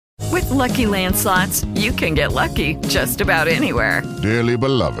Lucky Land Slots, you can get lucky just about anywhere. Dearly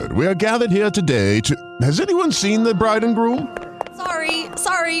beloved, we are gathered here today to... Has anyone seen the bride and groom?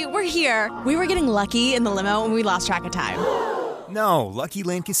 Sorry, we're here. We were getting lucky in the limo and we lost track of time. No, Lucky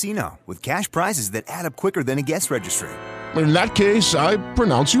Land Casino, with cash prizes that add up quicker than a guest registry. In that case, I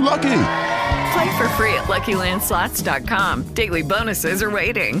pronounce you lucky. Play for free at LuckyLandSlots.com. Daily bonuses are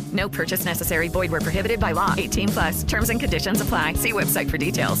waiting. No purchase necessary. Void where prohibited by law. 18+. Terms and conditions apply. See website for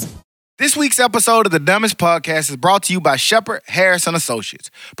details. This week's episode of the Dummies podcast is brought to you by Shepard, Harris & Associates,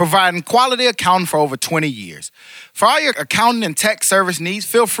 providing quality accounting for over 20 years. For all your accounting and tax service needs,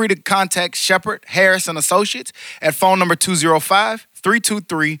 feel free to contact Shepard, Harris & Associates at phone number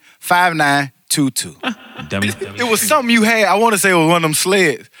 205-323-5922. Dummies. It was something you had. I want to say it was one of them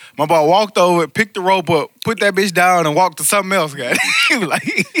sleds. My boy walked over, picked the rope up, put that bitch down, and walked to something else, guy. He was like,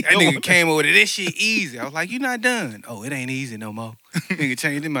 that nigga came over to this shit easy. I was like, you not done. Oh, it ain't easy no more. Nigga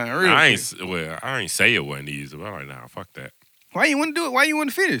changed his mind real quick. I ain't say it wasn't easy, but I'm like, nah, fuck that. Why you want to do it? Why you want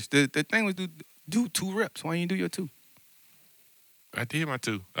to finish? The thing was do 2 reps. Why you do your 2? I did my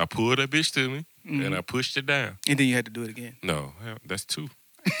 2. I pulled that bitch to me, and I pushed it down. And then you had to do it again. No, that's 2.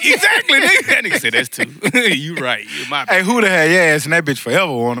 Exactly, nigga. That nigga said that's 2. You right. You my hey, who'd have had your ass and that bitch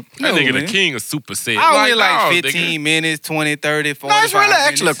forever on him? That nigga the king of superset. I only like 15 minutes, 20, 30, 40. No, it's really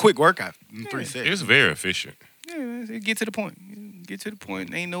actually a quick workout in 3 seconds. It's very efficient. Yeah, get to the point. Get to the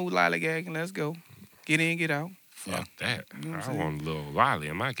point. Ain't no lollygagging. Let's go. Get in, get out. Fuck that. You know I want a little lolly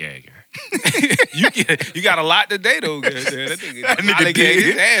in my gagging. you got a lot today, though. That nigga did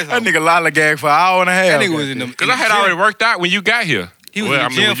his ass off. That nigga lollygag for an hour and a half. That nigga was in the... Because I had already worked out when you got here. He was in the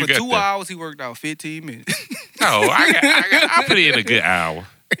gym for 2 hours. He worked out 15 minutes. No, I put in a good hour.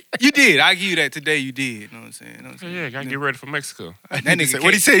 You did. I give you that today. You did. You know what I'm saying? Yeah, gotta get ready for Mexico. That nigga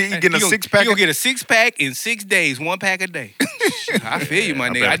what he say? He getting a 6-pack? He gonna get a 6-pack in 6 days, 1 pack a day. I feel you, my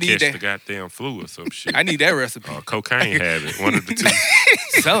nigga. I need catch the goddamn flu or some shit. I need that recipe. Cocaine habit, one of the 2.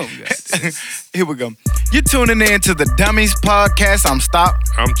 Something. Here we go. You're tuning in to the Dummies podcast. I'm Stop.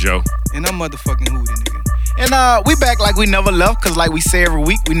 I'm Joe. And I'm motherfucking Hootie, nigga. And we back like we never left, because like we say every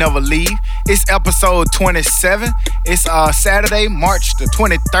week, we never leave. It's episode 27. It's Saturday, March the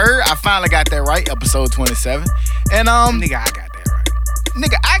 23rd. I finally got that right, episode 27. And nigga, I got that right.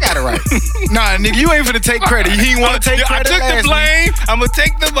 Nigga, I got it right. Nah, nigga, you ain't finna take credit. You ain't want to take credit. I took the blame. I'm gonna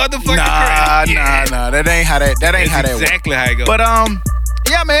take the motherfucking credit. Nah. That ain't how that ain't how that works. Exactly how it goes. But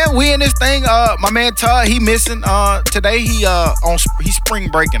yeah, man, we in this thing. My man Todd, he missing. Today he's spring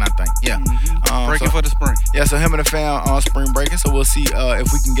breaking, I think. Yeah, breaking for the spring. Yeah, so him and the fam on spring breaking. So we'll see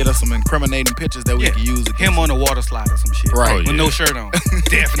if we can get us some incriminating pictures that we can use. Him on the water slide or some shit. Right. With no shirt on.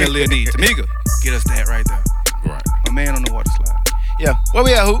 Definitely a need. Tamika, get us that right there. Right. My man on the water slide. Yeah. Where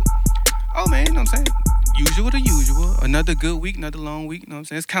we at, Hoop? Oh man, you know what I'm saying? Usual to usual. Another good week, another long week. You know what I'm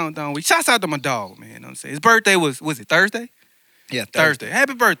saying? It's countdown week. Shouts out to my dog, man. You know what I'm saying? His birthday was it Thursday? Yeah, Thursday.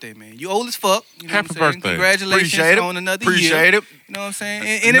 Happy birthday, man. You old as fuck. You know Happy what I'm saying? birthday. Congratulations on another year. Appreciate it. You know what I'm saying?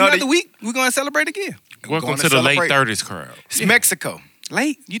 And in another week, we're going to celebrate again. Welcome to the late 30s crowd. It's Mexico.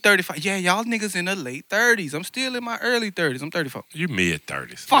 Late? You 35. Yeah, y'all niggas in the late 30s. I'm still in my early 30s. I'm 34. You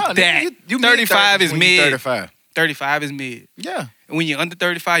mid-30s. Fuck that. You 35 is mid. 35. 35 is mid. Yeah. And when you're under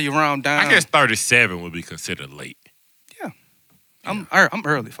 35, you round down. I guess 37 would be considered late. Yeah. I'm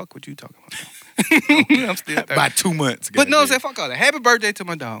early. Fuck what you talking about. I'm still 30. By 2 months. But no, I'm saying, fuck all that. Happy birthday to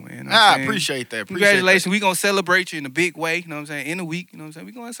my dog, man. I appreciate that. Congratulations. We going to celebrate you in a big way. You know what I'm saying? In a week. You know what I'm saying?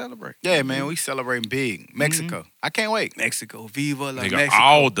 We going to celebrate. Yeah, man. We celebrating big. Mexico. I can't wait. Mexico. Viva la Nigga, Mexico.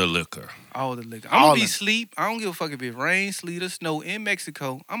 all the liquor. All the liquor. I'm going to be asleep. I don't give a fuck if it rains, sleet, or snow in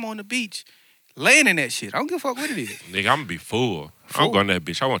Mexico. I'm on the beach. Laying in that shit. I don't give a fuck what it is. Nigga, I'm gonna be full. I'm going to that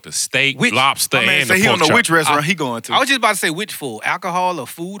bitch. I want the steak, Which? lobster, My man and say the he pork don't know chop. which restaurant he going to. I was just about to say which food. Alcohol or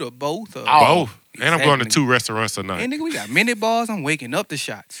food or both. Or Both. And I'm going to Exactly. 2 restaurants a night. Hey, nigga, we got mini bars. I'm waking up the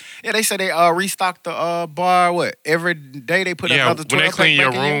shots. Yeah, they say they restocked the bar. What? Every day they put another 12 when they clean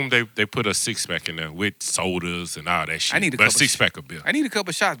your back in room, they put a 6-pack in there with sodas and all that shit. I need a but couple 6-pack of beer. I need a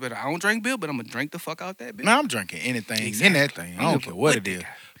couple shots, but I don't drink beer, but I'm going to drink the fuck out that bitch. Man, I'm drinking anything in that thing. I don't care what it is. got.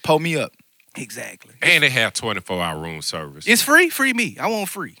 Pull me up. Exactly. And they have 24-hour room service. It's free? Free me. I want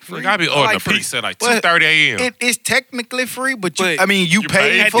free. Nigga, I be ordering a free. pizza at like Well, 2:30 a.m. It's technically free, but But I mean, you pay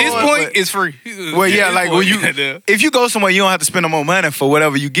paid At for this it. point, but- it's free. well, yeah, At like this when point, you, yeah. if you go somewhere, you don't have to spend no more money for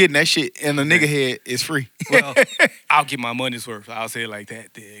whatever you getting. That shit in the nigga head is free. Well, I'll get my money's worth. I'll say it like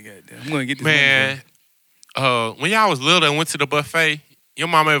that. Then. Goddamn. I'm going to get this Man, when y'all was little and went to the buffet, your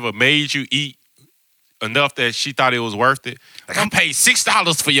mama ever made you eat enough that she thought it was worth it. Like, I paid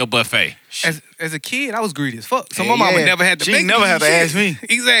 $6 for your buffet. As a kid, I was greedy as fuck. So Yeah, my mama yeah. never had to She make never me had to shit. ask me.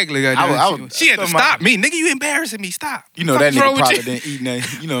 Exactly. She had to stop me. Nigga, you embarrassing me. Stop. You know Fuck that wrong nigga with probably you? didn't eat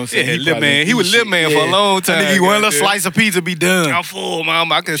nothing. You know what I'm saying? Yeah, He little probably man. didn't He eat was little shit. man for a long time. That nigga eat one little goddamn. slice of pizza, be done. I'm full,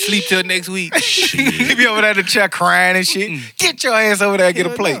 mama. I can sleep till next week. He be over there in the chair crying and shit. Get your ass over there and get a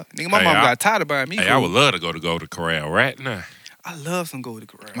Hell plate. no. Nigga, my Hey, mom I- got tired of buying me Hey, food. I would love to go to Corral right now. I love some Golden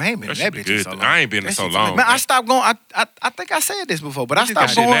Corral. Man, I ain't been That in that should be bitch in good. so long. I ain't been in so long. Man, I stopped going. I think I said this before, but I That stopped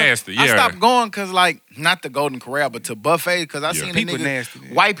shit going. nasty, I yeah. stopped going because, like, not the Golden Corral, but to buffet, because I seen a People nigga nasty,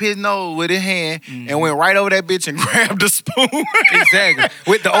 man. wipe his nose with his hand and went right over that bitch and grabbed the spoon. Exactly.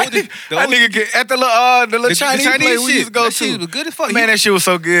 With the oldest, That nigga get at the little Chinese place we used to go that to. shit was good as fuck. Man, that shit was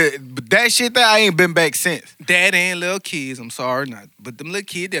so good. But that shit there, I ain't been back since. Dad and little kids, I'm sorry, not, but them little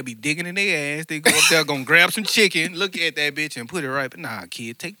kids, they'll be digging in their ass. They go up there, gonna grab some chicken, look at that bitch and put it right. But nah,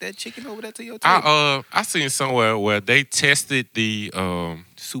 kid, take that chicken over there to your table. I seen somewhere where they tested the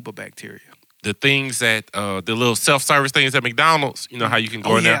Super bacteria. things that the little self-service things at McDonald's. You know how you can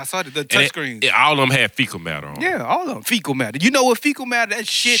go Oh in yeah, there. I saw the And touchscreen. all of them had fecal matter on. Yeah, all of them. Fecal matter. You know what fecal matter? That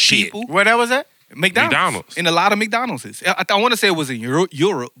shit, people. Where that was at? McDonald's. In a lot of McDonald's. I want to say it was in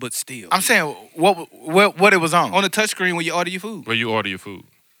Europe, but still. I'm saying what it was on. On the touchscreen when you order your food. Where you order your food.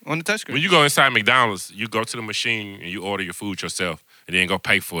 On the touchscreen. When you go inside McDonald's, you go to the machine and you order your food yourself, and then go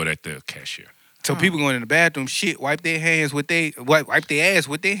pay for it at the cashier. So people going in the bathroom, wipe their hands with wipe their ass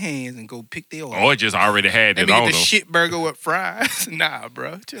with their hands and go pick their order. Or it just already had Let it me on get the them. shit burger with fries. Nah,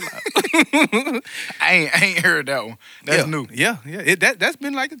 bro, chill out. I ain't heard that one. That's new. Yeah. That's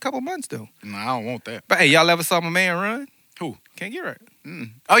been like a couple months though. No, I don't want that. But hey, y'all ever saw my man run? Who? Can't get right.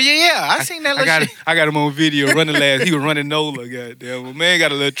 Oh yeah. I seen that little shit. I got him on video running last. He was running Nola. Goddamn, my man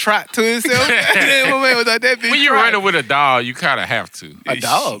got a little trot to himself. Goddamn, my man was like that big. When you're trot. running with a dog, you kind of have to. A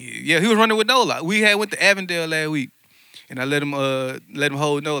dog? Yeah, he was running with Nola. We went to Avondale last week, and I let him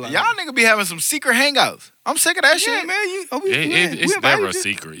hold Nola. Y'all niggas be having some secret hangouts. I'm sick of that yeah, shit. man. It's never a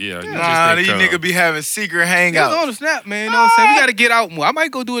secret. Yeah. you Nah, just these didn't come. niggas be having secret It was on hangouts. the snap, man. You know what I'm saying? We got to get out more. I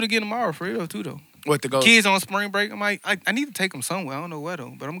might go do it again tomorrow for real too, though. What to go? Kids on spring break. I need to take them somewhere. I don't know where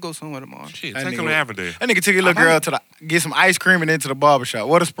though, but I'm gonna go somewhere tomorrow. Shit, That take nigga them to Avondale. That nigga took your little girl to get some ice cream and then to the barbershop.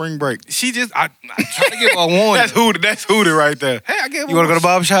 What a spring break. She just I try to give her a warning. That's hooted right there. Hey, I gave her You want to go to the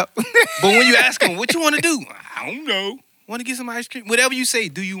barbershop? But when you ask them what you want to do, I don't know. Want to get some ice cream? Whatever you say,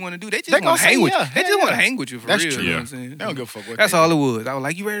 do you want to do? They just gonna want to hang say with yeah. you. They Hell just want to yeah. hang with you for That's real. true. You know Yeah. what I'm saying? They don't give a fuck what That's they all do. it was. I was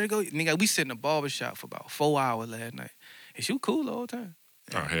like, you ready to go? Nigga, we sat in the barbershop for about 4 hours last night. And she was cool the whole time.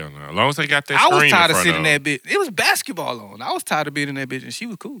 Oh, hell no. As long as they got that I screen was tired in of front sitting in them. that bitch. It was basketball on. I was tired of being in that bitch, and she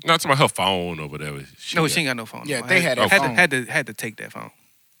was cool. No, it's about her phone or whatever. No, she ain't got no phone. Yeah, no. they had that phone. Had to take that phone.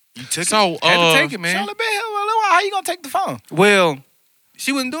 You took So, it? Had to take it, man. Charlotte Bay, how you gonna take the phone? Well,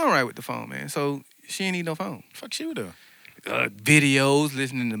 she wasn't doing right with the phone, man. So she ain't need no phone. Fuck you doing? Videos,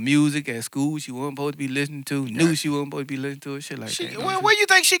 listening to music at school she wasn't supposed to be listening to. News she wasn't supposed to be listening to. Shit like that. You know what I'm saying? Where you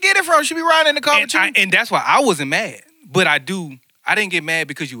think she get it from? She be riding in the car with you? And that's why I wasn't mad. But I didn't get mad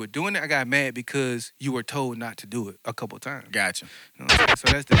because you were doing it. I got mad because you were told not to do it a couple times. Gotcha. You know what I'm saying?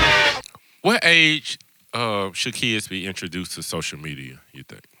 So that's the thing. What age should kids be introduced to social media, you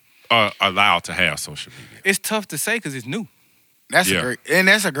think? Or allowed to have social media? It's tough to say because it's new. That's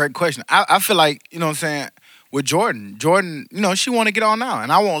a great question. I feel like, you know what I'm saying, with Jordan, you know, she want to get on now,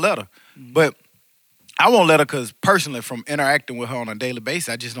 and I won't let her. But I won't let her because personally, from interacting with her on a daily basis,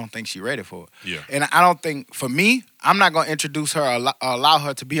 I just don't think she's ready for it. Yeah. And I don't think, for me, I'm not going to introduce her or allow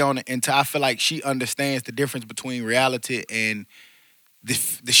her to be on it until I feel like she understands the difference between reality and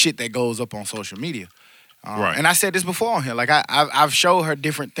the shit that goes up on social media. Right. And I said this before on here. Like, I've showed her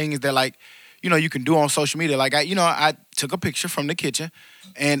different things that, like, you know, you can do on social media. Like, I took a picture from the kitchen,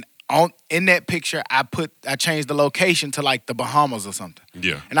 and in that picture, I changed the location to, like, the Bahamas or something.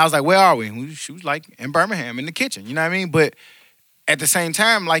 Yeah. And I was like, where are we? She was like, in Birmingham, in the kitchen. You know what I mean? But at the same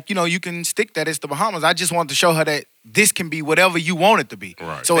time, like, you know, you can stick that it's the Bahamas. I just wanted to show her that this can be whatever you want it to be.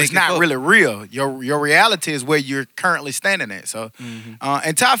 Right. So Make it's it not up. really real. Your reality is where you're currently standing at. So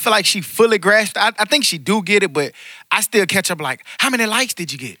until I feel like she fully grasped, I think she do get it, but I still catch up like, how many likes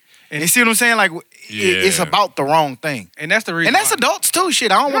did you get? And you see what I'm saying? Like, it's Yeah. about the wrong thing. And that's the reason. And that's why. adults too,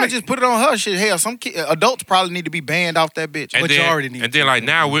 shit. I don't want Right. to just put it on her, shit. Hell, some adults probably need to be banned off that bitch. And Majority then, need and to then be like that.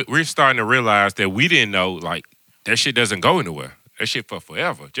 now we're starting to realize that we didn't know, like, that shit doesn't go anywhere. That shit for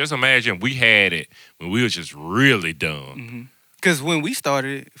forever. Just imagine we had it when we was just really dumb. Because when we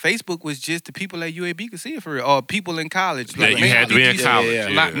started, Facebook was just the people at UAB could see it for real, or people in college. Yeah, you had to be in college. yeah.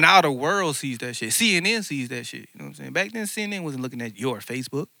 Yeah. Now the world sees that shit. CNN sees that shit. You know what I'm saying? Back then, CNN wasn't looking at your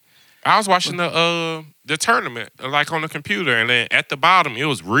Facebook. I was watching the tournament, like on the computer, and then at the bottom it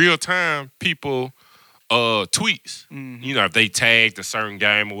was real time people tweets. You know, if they tagged a certain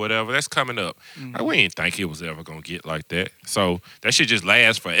game or whatever, that's coming up. Like, we didn't think it was ever gonna get like that. So that shit just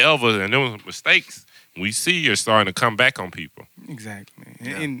lasts forever, and those mistakes we see are starting to come back on people. Exactly.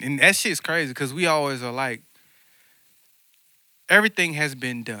 And that shit's crazy because we always are like, everything has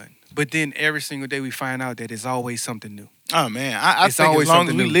been done, but then every single day we find out that it's always something new. Oh man, I think always as long as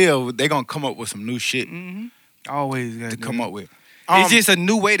something we new. live, they're gonna come up with some new shit Always to come up with. It's just a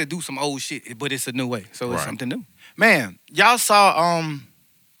new way to do some old shit, but it's a new way, so it's Right. something new. Man, y'all saw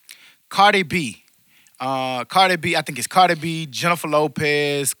Cardi B. Cardi B, I think it's Cardi B, Jennifer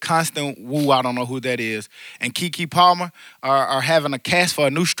Lopez, Constant Wu, I don't know who that is, and Keke Palmer are having a cast for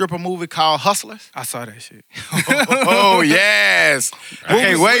a new stripper movie called Hustlers. I saw that shit. Oh, yes. I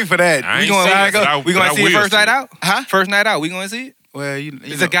can't wait for that. I We ain't going seen it, but to see it will first night out? Huh? First night out, we going to see it? Well, you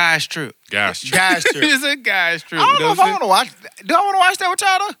It's know, a guy's trip. Gosh, guys trip. It's a guy's trip. I don't know if I want to watch. Do I want to watch that with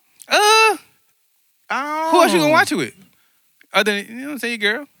y'all though? Who else you gonna watch it with? Other than, you know what I'm saying,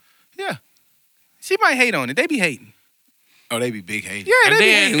 your girl? Yeah. She might hate on it. They be hating. Oh, they be big haters. Yeah, and they then,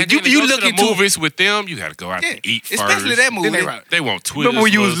 be and hating. then You to go look to the into movies with them, you got to go out Yeah, to eat first. especially that movie. Then They want Twitter. Remember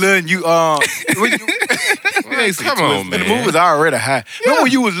when you was little and you when you, Come on, the man. movies are already high. Remember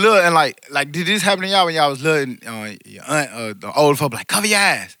when you was little and like did this happen to y'all when y'all was little and your aunt the old folk like cover your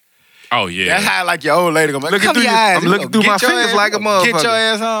eyes? Oh yeah, That's how like your old lady gonna be like, Looking cover through your your- eyes. I'm looking through my fingers like a Get motherfucker. your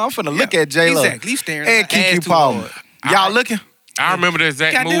ass on. I'm finna look at J-Lo. Exactly. You staring And at her ass Keke too Palmer. hard. Y'all looking? I remember the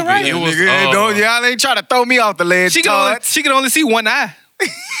exact Goddamn movie. right. It was Y'all ain't trying to throw me off the ledge. She can only see one eye.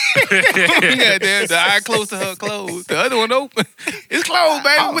 Yeah, the eye close to her closed. The other one open. It's closed,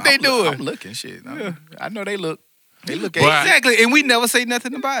 baby. What they doing? I'm looking shit. I know they look. They look But- at Exactly. And we never say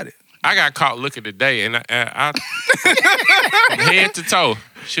nothing about it. I got caught looking today, and I from head to toe.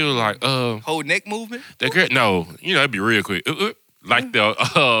 She was like, Whole neck movement. the girl, no, you know, it'd be real quick. Like the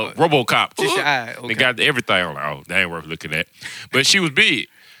RoboCop. Just your eye. They Okay. got everything. I'm like, oh, that ain't worth looking at. But she was big.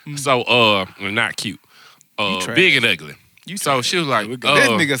 So, well, not cute. trash. Big and ugly. So she was like, This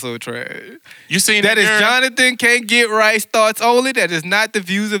nigga so trash. you seen That is girl? Jonathan Can't Get Right thoughts only. That is not the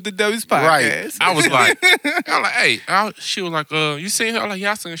views of the Dummies podcast. Right. I was like, hey. She was like, you seen her? I'm like,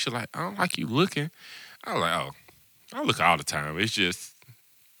 yeah, I seen her. She was like, I don't like you looking. I was like, oh, I look all the time. It's just,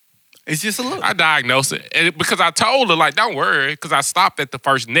 It's just a look. I diagnosed it. And because I told her, like, don't worry, because I stopped at the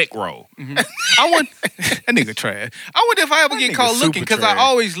first neck roll. I want that nigga trash. I wonder if I ever That get nigga caught super looking because I trash.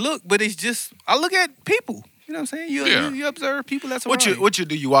 always look, but it's just I look at people. You know what I'm saying? Yeah. You observe people that's around. What you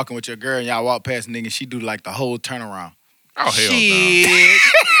do? You walking with your girl and y'all walk past a nigga and she do like the whole turnaround. Oh, hell no. Shit.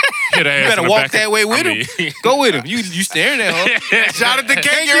 Hit her ass You in better the walk back that of- way with I him. mean- Go with him. You staring at her. Jonathan Can't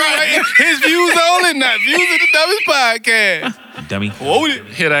get right. His views only, not views of the Dummies podcast. Dummy.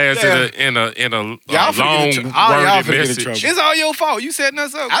 Hit her ass in a Y'all long finna get in trouble. All y'all worded finna get in message. trouble. It's all your fault. You setting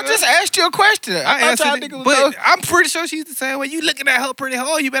us up. I girl. just asked you a question. I thought answered y'all it, niggas was but I'm pretty sure she's the same way. You looking at her pretty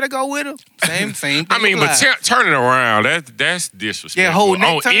hard. You better go with her. Same thing. I mean, but applies. turning around, that's disrespectful. Yeah, whole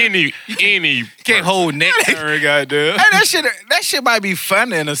neck on turn. any Can't hold neck turn, goddamn. Hey, that shit might be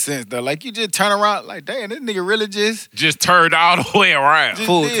funny in a sense though. Like you just turn around, like damn, this nigga really just turned all the way around.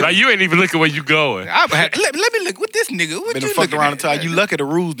 Full did. Like you ain't even looking where you going. Let me look. What this nigga? What been you fucked looking around at? until you lucky the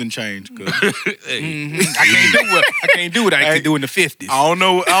rules done changed. 'Cause I can't do what I used to do in the 50s. I don't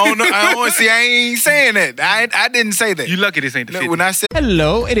know. See, I ain't saying that. I didn't say that. You lucky this ain't the 50s. When I said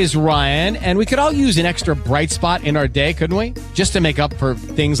Hello, it is Ryan, and we could all use an extra bright spot in our day, couldn't we? Just to make up for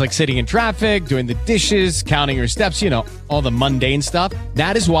things like sitting in traffic, doing the dishes, counting your steps, all the mundane stuff.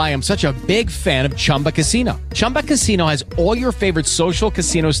 That is why I'm such a big fan of Chumba Casino. Chumba Casino has all your favorite social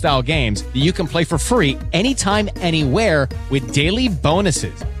casino-style games that you can play for free anytime, anywhere with daily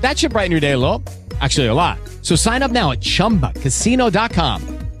bonuses. That should brighten your day a little. Actually, a lot. So sign up now at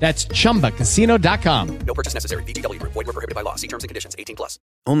ChumbaCasino.com. That's ChumbaCasino.com. No purchase necessary. VGW Group. Void where prohibited by law. See terms and conditions. 18+.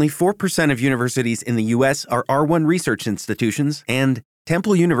 Only 4% of universities in the U.S. are R1 research institutions, and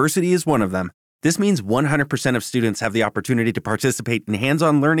Temple University is one of them. This means 100% of students have the opportunity to participate in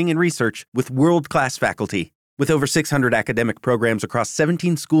hands-on learning and research with world-class faculty. With over 600 academic programs across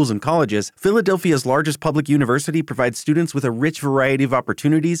 17 schools and colleges, Philadelphia's largest public university provides students with a rich variety of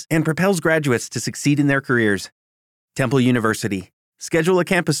opportunities and propels graduates to succeed in their careers. Temple University. Schedule a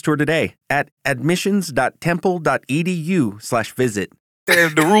campus tour today at admissions.temple.edu/visit.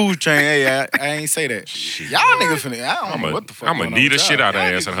 the rules change, hey, I ain't say that. Y'all niggas finna. I don't know what the fuck. I'm gonna going on need a with shit y'all. out of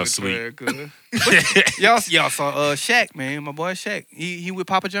her ass in her sleep. y'all saw Shaq, man. My boy Shaq. He with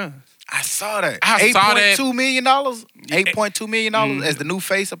Papa John's. I saw that. I saw that. $8.2 million. $8.2 million as the new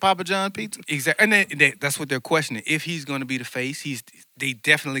face of Papa John Pizza. Exactly, and that's what they're questioning. If he's going to be the face, they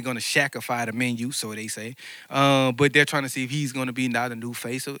definitely gonna Shaqify the menu, so they say. But they're trying to see if he's gonna be now the new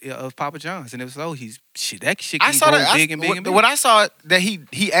face of Papa John's, and if so, that shit can go big and big and big. What I saw that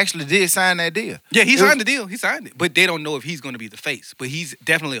he actually did sign that deal. Yeah, he signed the deal. He signed it, but they don't know if he's gonna be the face. But he's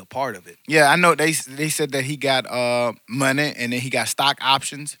definitely a part of it. Yeah, I know they said that he got money and then he got stock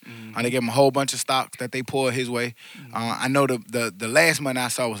options. They gave him a whole bunch of stocks that they poured his way. I know the last money I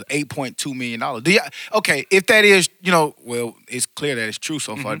saw was $8.2 million. Okay, if that is, well, it's clear that it's true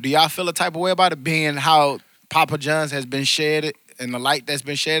so far. Do y'all feel a type of way about it being how Papa John's has been shedded and the light that's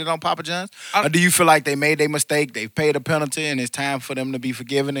been shedded on Papa John's? Or do you feel like they made their mistake, they paid a penalty, and it's time for them to be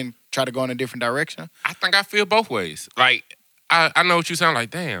forgiven and try to go in a different direction? I think I feel both ways. Like, I know what you sound like,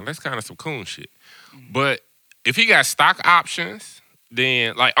 damn, that's kind of some coon shit. But if he got stock options,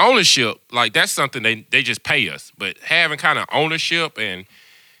 then, like, ownership, like, that's something they just pay us. But having kind of ownership and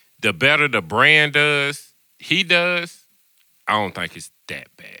the better the brand does, he does, I don't think it's that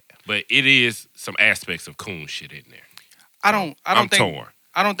bad. But it is some aspects of coon shit in there. I'm torn.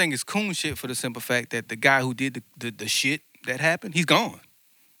 I don't think it's coon shit for the simple fact that the guy who did the shit that happened, he's gone.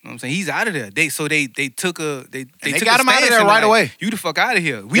 You know what I'm saying? He's out of there. They took got him out of there right away. You the fuck out of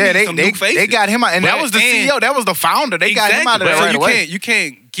here. We need some new faces. They got him out, and that was the CEO. That was the founder. They got him out of there right away. You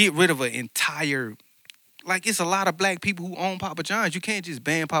can't get rid of an entire. Like, it's a lot of black people who own Papa John's. You can't just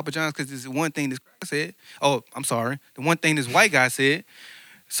ban Papa John's because it's one thing this guy said. Oh, I'm sorry. The one thing this white guy said.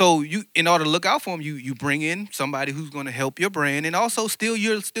 So in order to look out for him, you bring in somebody who's going to help your brand, and also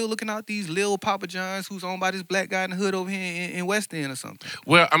you're still looking out these little Papa John's who's owned by this black guy in the hood over here in West End or something.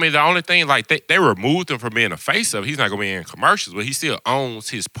 Well, I mean, the only thing, like, they removed him from being a face of it. He's not going to be in commercials, but he still owns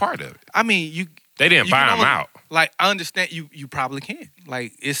his part of it. I mean, they didn't buy him out. Like, I understand you probably can.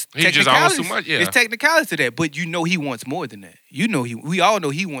 Like, it's he just owns so much. Yeah, it's technicality to that, but he wants more than that. We all know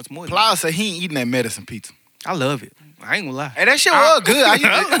he wants more. Plies said he ain't eating that medicine pizza. I love it. I ain't gonna lie. Hey, that shit was good. I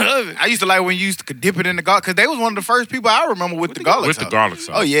love it. I used to like when you used to dip it in the garlic, because they was one of the first people I remember with the garlic sauce. With the garlic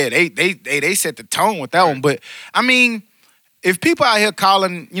sauce. Oh yeah, they set the tone with that one. But I mean, if people out here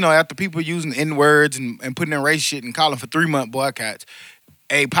calling, after people using N-words and putting in race shit and calling for 3-month boycotts,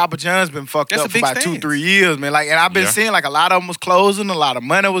 hey, Papa John's been fucked up for about 2-3 years, man. Like, and I've been seeing like a lot of them was closing, a lot of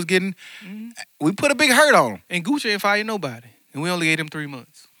money was getting. We put a big hurt on them. And Gucci ain't fired nobody, and we only gave him 3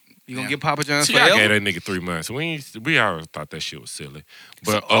 months. You gonna get Papa John's See, forever? I gave that nigga 3 months. We always thought that shit was silly.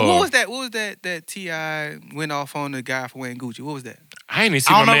 But what was that T.I. went off on the guy for wearing Gucci? What was that? I ain't even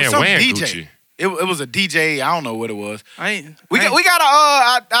see my man wearing DJ. Gucci. It was a DJ. I don't know what it was. We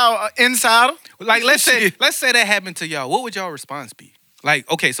got our insider. Like, let's say that happened to y'all. What would y'all response be? Like,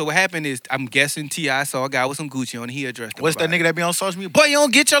 okay, so what happened is, I'm guessing T.I. saw a guy with some Gucci on, and he addressed him. What's that nigga that be on social media? Boy, you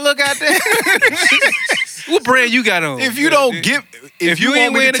don't get your look out there. What brand you got on? If you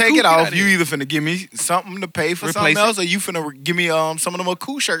ain't want me to take it off, you either finna give me something to pay for something else, or you finna give me some of them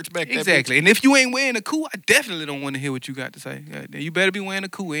cool shirts back there. Exactly. And if you ain't wearing a coup, I definitely don't want to hear what you got to say. You better be wearing a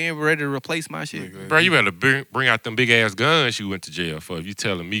coup and ready to replace my shit. Bro, you better bring out them big ass guns you went to jail for. If you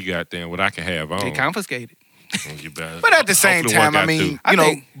telling me, goddamn, what I can have on. They confiscated. But at the same time, I mean,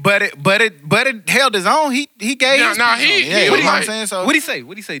 but it held his own. He gave. You know what I'm saying? So what'd he say?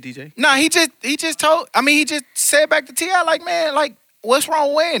 What'd he say, DJ? No, he just told. I mean, he just said back to T.I. like, man, like, what's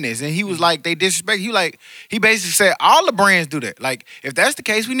wrong wearing this? And he was like, they disrespect. He basically said all the brands do that. Like, if that's the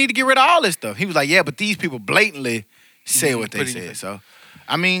case, we need to get rid of all this stuff. He was like, yeah, but these people blatantly say what they said. So,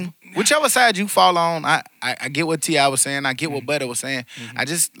 I mean, whichever side you fall on, I get what T.I. was saying. I get what Butter was saying. I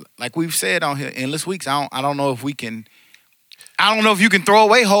just, like we've said on here endless weeks, I don't know if we can. I don't know if you can throw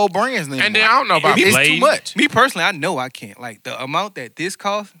away whole brands anymore. And then I don't know about it's too much. Me personally, I know I can't. Like, the amount that this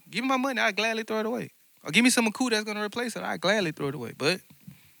costs, give me my money, I'd gladly throw it away. Or give me some coup that's gonna replace it, I'd gladly throw it away. But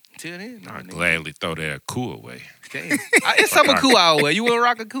until then, I'd gladly throw that coup away. It's some coup out away. You wanna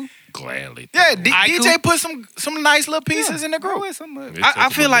rock a coup? Gladly. Yeah, DJ put some nice little pieces in the group. I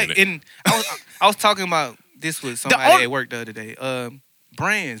feel like I was talking about this with somebody at work the other day.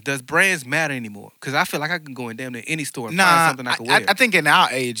 Does brands matter anymore? Because I feel like I can go in damn near any store and find something I can wear. I think in our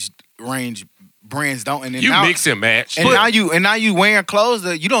age range, brands don't. And you now, mix and match. And now you wearing clothes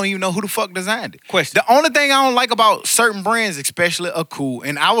that you don't even know who the fuck designed it. Question. The only thing I don't like about certain brands, especially, are cool.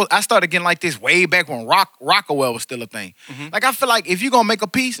 And I started getting like this way back when Rockaway was still a thing. Like, I feel like if you're gonna make a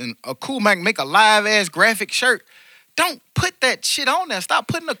piece and a cool make a live ass graphic shirt, don't put that shit on there. Stop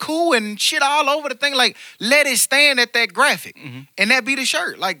putting the cool and shit all over the thing. Like, let it stand at that graphic, and that be the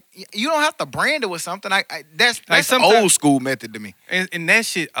shirt. Like, you don't have to brand it with something. That's old school method to me. And that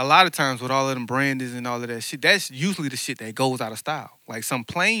shit, a lot of times with all of them brandings and all of that shit, that's usually the shit that goes out of style. Like, some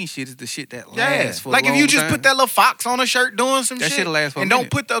plain shit is the shit that lasts for a long time. Like, if you just put that little fox on a shirt doing some shit, that shit'll last for a and minute.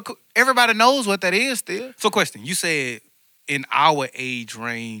 don't put everybody knows what that is still. So, question, you said in our age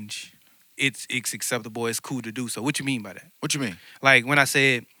range, it's acceptable. It's cool to do so. What you mean by that? What you mean? Like when I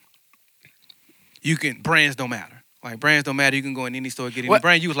said brands don't matter. Like brands don't matter. You can go in any store and get any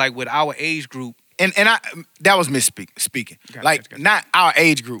brand. You was like with our age group. And that was speaking. Gotcha. Not our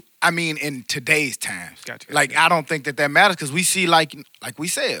age group. I mean, in today's times. Gotcha. Like, I don't think that matters because we see, like we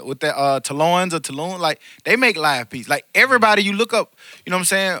said, with the Talons or Tulum, like, they make live pieces. Like, everybody you look up, you know what I'm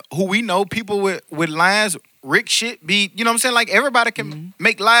saying, who we know, people with lines, Rick shit, be, you know what I'm saying? Like, everybody can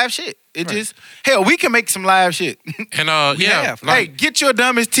make live shit. It just, hell, we can make some live shit. And, hey, get your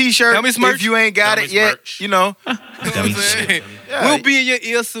Dummies t-shirt Dummies merch. if you ain't got Dummies it yet, merch. you know. Yeah. We'll be in your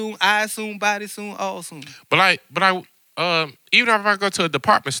ear soon, eyes soon, body soon, all soon. But I even if I go to a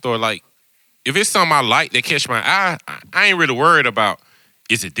department store, like if it's something I like that catch my eye, I ain't really worried about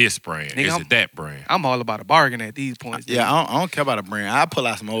is it this brand, is it that brand. I'm all about a bargain at these points. Yeah, I don't care about a brand. I pull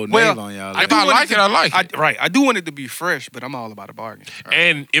out some old nails on y'all. If I like it, I like it. I do want it to be fresh, but I'm all about a bargain.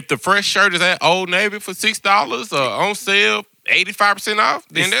 And if the fresh shirt is at Old Navy for $6 or on sale 85% off,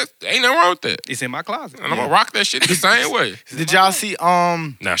 then there's ain't nothing wrong with that. It's in my closet. And I'm gonna rock that shit the same way. Did y'all see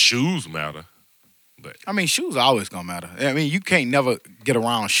Now shoes matter. But I mean, shoes are always gonna matter. I mean, you can't never get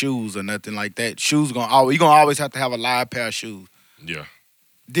around shoes or nothing like that. Shoes you gonna always have to have a live pair of shoes. yeah.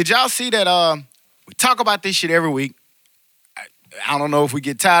 Did y'all see that? We talk about this shit every week. I don't know if we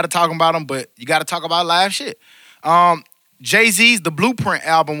get tired of talking about them, but you got to talk about live shit. Jay-Z's The Blueprint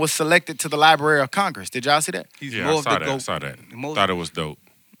album was selected to the Library of Congress. Did y'all see that? I saw that. Thought it was dope.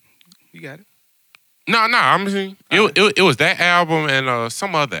 You got it. No, I mean it was that album and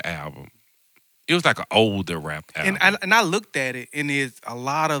some other album. It was like an older rap album. And I looked at it, and there's a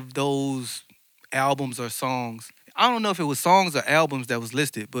lot of those albums or songs. I don't know if it was songs or albums that was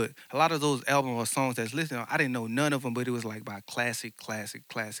listed, but a lot of those albums or songs that's listed, I didn't know none of them, but it was like by classic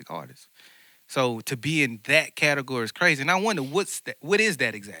artists. So to be in that category is crazy. And I wonder what is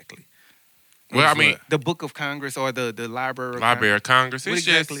that exactly? Well, I mean, the Book of Congress or the Library of Congress. It's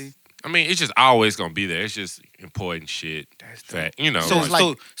exactly? It's just always gonna be there. It's just important shit. That's fact, you know.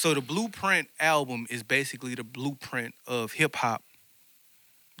 So the Blueprint album is basically the blueprint of hip hop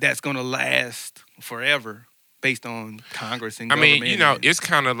that's gonna last forever, based on Congress and government. I mean, it's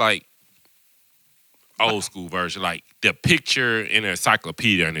kind of like old school version, like the picture in an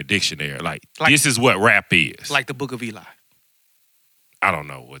encyclopedia and a dictionary. Like this is what rap is. Like the Book of Eli. I don't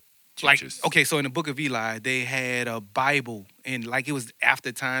know what. So in the Book of Eli, they had a Bible, and like it was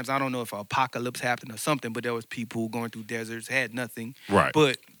after times. I don't know if an apocalypse happened or something, but there was people going through deserts, had nothing. Right.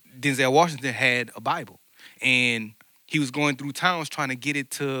 But Denzel Washington had a Bible, and he was going through towns trying to get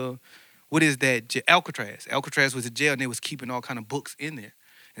it to, what is that? Alcatraz. Alcatraz was a jail, and they was keeping all kind of books in there.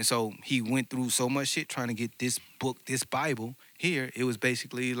 And so he went through so much shit trying to get this book, this Bible here. It was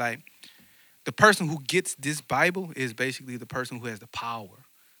basically like the person who gets this Bible is basically the person who has the power.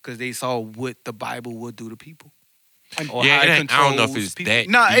 Because they saw what the Bible would do to people. I don't know if it's people. That.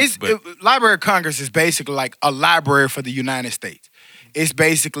 No, deep, Library of Congress is basically like a library for the United States. It's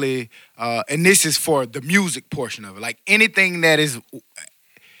basically, and this is for the music portion of it. Like anything that is,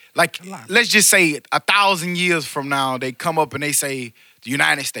 like let's just say 1,000 years from now, they come up and they say the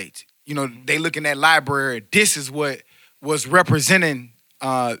United States. You know, they look in that library. This is what was representing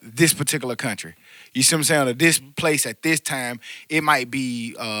this particular country. You see what I'm saying? Or this place at this time, it might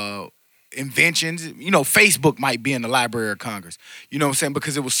be inventions. You know, Facebook might be in the Library of Congress. You know what I'm saying?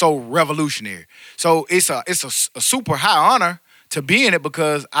 Because it was so revolutionary. So it's a super high honor to be in it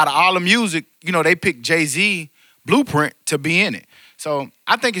because out of all the music, you know, they picked Jay-Z Blueprint to be in it. So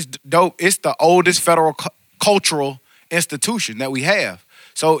I think it's dope. It's the oldest federal cultural institution that we have.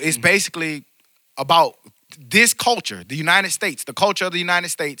 So it's basically about this culture, the United States, the culture of the United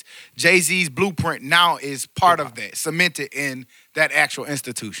States. Jay-Z's Blueprint now is part of that, cemented in that actual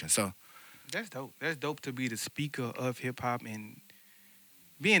institution. So that's dope. That's dope to be the speaker of hip hop and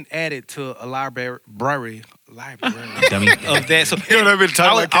being added to a library of that. So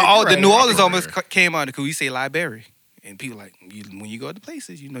the New Orleans almost came out because we say library, and people like when you go to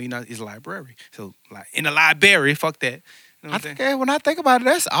places, you know, it's a library. So like in the library, fuck that. You know when I think about it,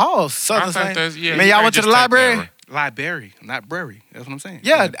 that's all Southern slang. Yeah, man, y'all went to the library? Library, not brewery. That's what I'm saying.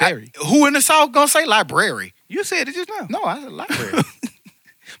 Yeah, who in the South gonna say library? You said it just now. No, I said library.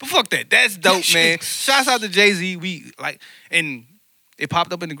 But fuck that. That's dope, man. Shouts out to Jay-Z. We and it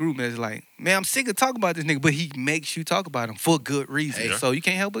popped up in the group, man. It's like, man, I'm sick of talking about this nigga, but he makes you talk about him for good reason. Yeah. So you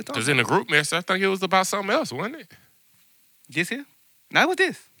can't help but talk. Because in the group message, I think it was about something else, wasn't it? This here? No, it was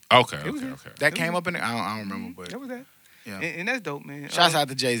this. Okay. That came up in it? I don't remember, but that was that. Yeah. And that's dope, man. Shouts out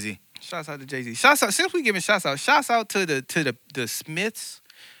to Jay-Z. Shouts out to Jay-Z. Shouts out, since we giving shouts out to the Smiths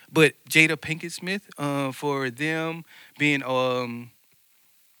But Jada Pinkett Smith, for them being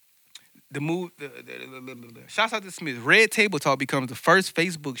the move, shouts out to Smith. Red Table Talk becomes the first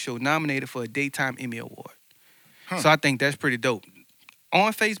Facebook show nominated for a Daytime Emmy Award. So I think that's pretty dope.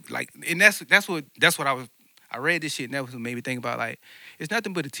 On Facebook, like, and that's what I read this shit, and that was what made me think about, like, it's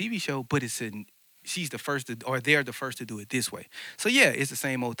nothing but a TV show, but she's the first to, or they're the first to do it this way. So yeah, it's the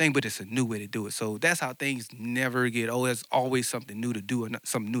same old thing, but it's a new way to do it. So that's how things never get old. There's always something new to do, or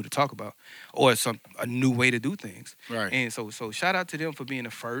something new to talk about, or a new way to do things. Right. And so shout out to them for being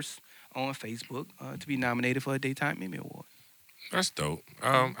the first on Facebook to be nominated for a Daytime Emmy Award. That's dope.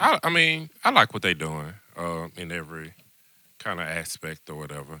 I mean, I like what they're doing in every kind of aspect or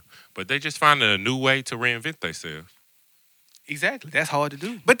whatever. But they just finding a new way to reinvent themselves. Exactly. That's hard to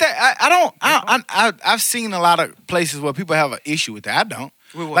do. But that I've seen a lot of places where people have an issue with that. I don't.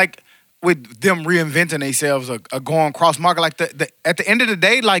 With what? Like with them reinventing themselves or going cross market. Like at the end of the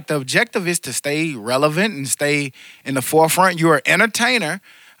day, like the objective is to stay relevant and stay in the forefront. You're an entertainer.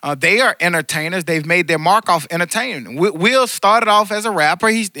 They are entertainers. They've made their mark off entertaining. Will started off as a rapper,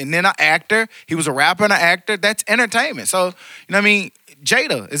 and then an actor. He was a rapper and an actor. That's entertainment. So, you know what I mean?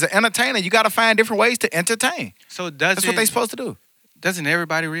 Jada is an entertainer. You got to find different ways to entertain. So that's what they're supposed to do. Doesn't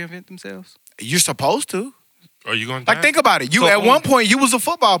everybody reinvent themselves? You're supposed to. Are you going to Like, think about it. At one point, you was a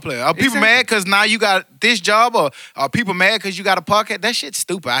football player. Are people mad because now you got this job, or are people mad because you got a podcast? That shit's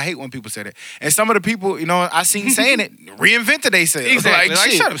stupid. I hate when people say that. And some of the people, I seen saying it, reinvented themselves. Exactly.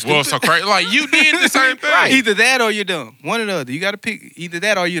 Like, shut up, stupid. Well, so crazy. Like, you did the same thing. Right. Either that or you're dumb. One or the other. You got to pick either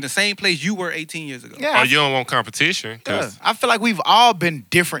that or you're in the same place you were 18 years ago. Yeah. Or you don't want competition. Yeah. I feel like we've all been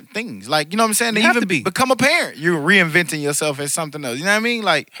different things. Like, you know what I'm saying? You have to be. Become a parent. You're reinventing yourself as something else. You know what I mean?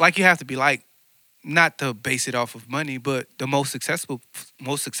 Like you have to be, like, not to base it off of money, but the most successful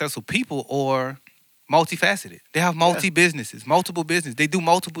people are multifaceted. They have multiple businesses. They do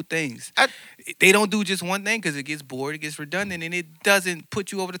multiple things. They don't do just one thing because it gets bored, it gets redundant, and it doesn't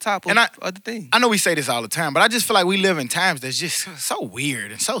put you over the top of other things. I know we say this all the time, but I just feel like we live in times that's just so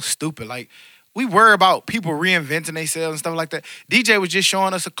weird and so stupid. Like, we worry about people reinventing themselves and stuff like that. DJ was just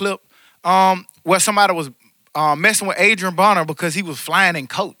showing us a clip where somebody was messing with Adrian Bonner because he was flying in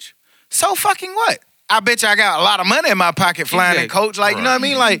coach. So fucking what? I bet you I got a lot of money in my pocket flying in coach. Like, you know what I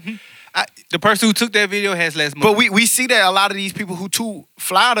mean? Like, the person who took that video has less money. But we see that a lot of these people who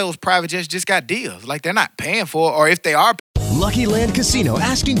fly those private jets just got deals. Like, they're not paying for it, or if they are. Lucky Land Casino,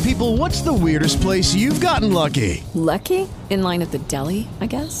 asking people, what's the weirdest place you've gotten lucky? Lucky? In line at the deli, I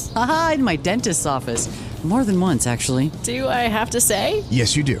guess? Aha, in my dentist's office. More than once, actually. Do I have to say?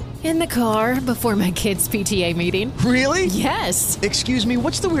 Yes, you do. In the car before my kids' PTA meeting. Really? Yes. Excuse me,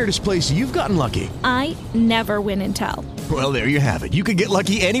 what's the weirdest place you've gotten lucky? I never win and tell. Well, there you have it. You can get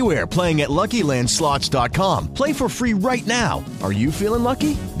lucky anywhere, playing at LuckyLandSlots.com. Play for free right now. Are you feeling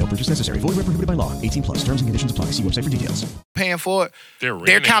lucky? No purchase necessary. Void where prohibited by law. 18+. Terms and conditions apply. See website for details. Paying for it.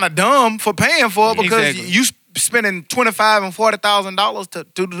 They're kind of dumb for paying for it because you spending $25,000 and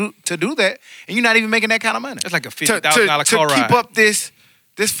 $40,000 to do that, and you're not even making that kind of money. It's like a $50,000 car to ride. keep up this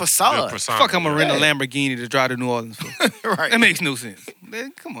facade. Fuck, I'm gonna rent a Lamborghini to drive to New Orleans for. Right. That makes no sense.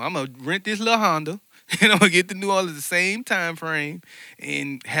 Man, come on, I'm gonna rent this little Honda, and I'm gonna get to New Orleans the same time frame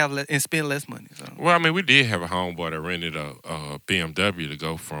and spend less money. So. Well, I mean, we did have a homeboy that rented a BMW to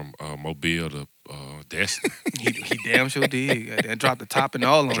go from Mobile to Destiny. He damn sure did. I dropped the top and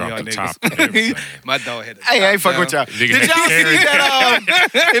all on y'all Dropped the niggas. top and everything. My dog had the Hey, top I ain't fucking down. with y'all. Nigga Did y'all see had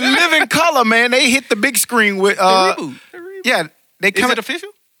that in living color, man? They hit the big screen with The reboot. Yeah, they Is come. it official?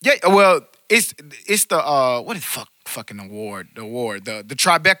 Yeah, well, it's the what is fucking award? The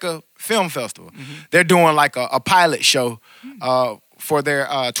Tribeca Film Festival. Mm-hmm. They're doing like a pilot show for their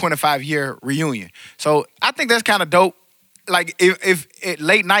 25-year reunion. So I think that's kind of dope. Like, if at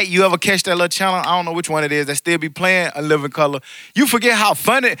late night you ever catch that little channel, I don't know which one it is, that still be playing A Living Color, you forget how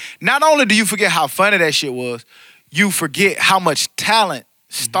funny, not only do you forget how funny that shit was, you forget how much talent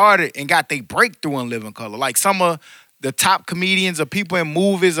started and got their breakthrough in Living Color. Like, some of the top comedians or people in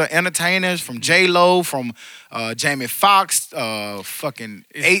movies or entertainers, from J-Lo, from Jamie Foxx, not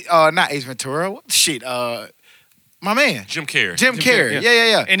Ace Ventura, shit, my man. Jim Carrey. Jim Carrey,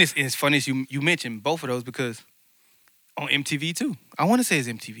 yeah. And it's funny you mentioned both of those because on MTV2, I want to say it's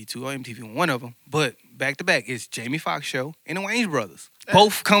MTV2 or MTV, one of them, but back to back, it's Jamie Foxx show and the Wayans Brothers.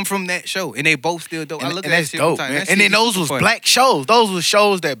 Both come from that show, and they both still dope. I look at that shit all the time. And then those was black shows. Those were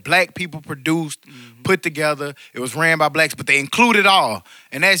shows that black people produced, put together. It was ran by blacks, but they included all,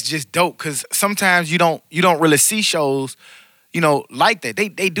 and that's just dope. Because sometimes you don't really see shows, like that. They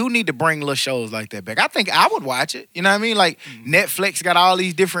do need to bring little shows like that back. I think I would watch it. You know what I mean? Like, Netflix got all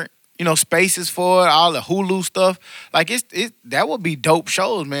these different spaces for it, all the Hulu stuff. Like that would be dope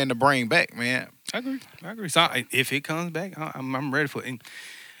shows, man, to bring back, man. I agree. So if it comes back, I'm ready for it. And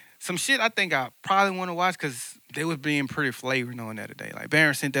some shit I think I probably want to watch because they was being pretty flavoring on that today. Like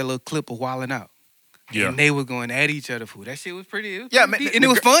Barron sent that little clip of Wildin' Out. Yeah. And they were going at each other for that shit was pretty. Man, and it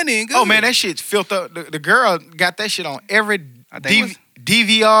was funny and good. Oh man, that shit's filthed up. The girl got that shit on every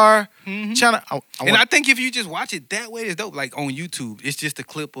DVR channel. I think if you just watch it that way, it's dope. Like on YouTube, it's just a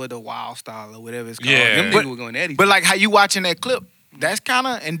clip of the Wild Style or whatever it's called. Yeah, them niggas were going at each other. But like how you watching that clip, that's kind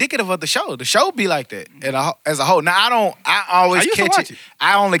of indicative of the show. The show be like that as a whole. Now I always catch it.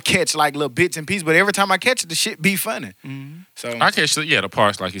 I only catch like little bits and pieces, but every time I catch it, the shit be funny. Mm-hmm. So I catch the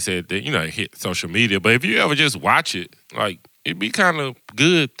parts like you said that hit social media. But if you ever just watch it, like it be kind of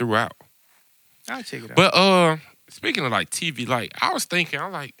good throughout. I'll check it out. But speaking of like TV, like I was thinking,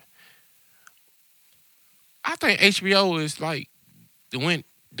 I think HBO is like it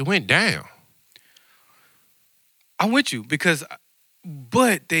went down. I'm with you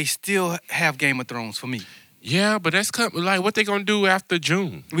but they still have Game of Thrones for me. Yeah, but that's like what they gonna do after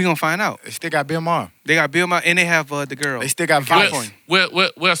June? We gonna find out. They still got Bill Maher. They got Bill Maher, and they have the girl. They still got Vice. Well,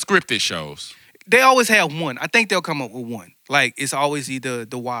 scripted shows. They always have one. I think they'll come up with one. Like it's always either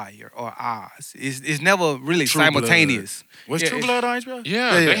The Wire or Oz. It's never really simultaneous. Was True Blood on HBO?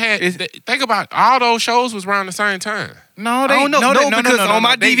 Yeah, they had. Think about all those shows was around the same time. No, they don't know. Because on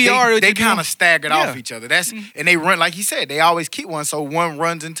my DVR they kind of staggered off each other. And they run like he said. They always keep one, so one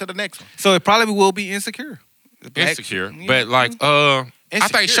runs into the next one. So it probably will be Insecure. Insecure, but like I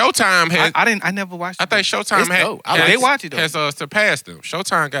think Showtime has. I never watched it. I think Showtime they watch it though. Has surpassed them.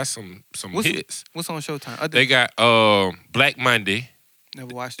 Showtime got some hits. What's on Showtime? They got Black Monday.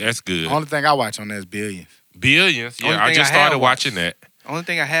 Never watched it. That's good. Only thing I watch on there is Billions. Billions. Yeah, I just started watching that. Only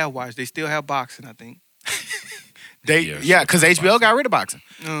thing I have watched. They still have boxing, I think. Because HBO got rid of boxing.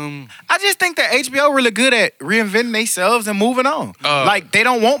 I just think that HBO really good at reinventing themselves and moving on. Like they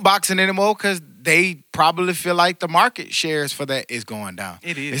don't want boxing anymore because they probably feel like the market shares for that is going down.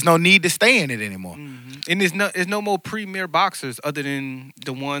 It is. There's no need to stay in it anymore. Mm-hmm. And there's no more premier boxers other than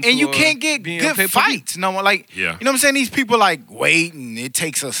the ones. And who you are can't get being good fights. No more. Like yeah. You know what I'm saying? These people like wait and it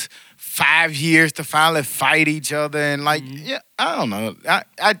takes us 5 years to finally fight each other and like I don't know.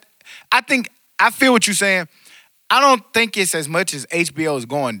 I think I feel what you're saying. I don't think it's as much as HBO is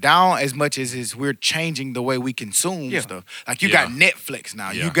going down as much as we're changing the way we consume stuff. Like you got Netflix now.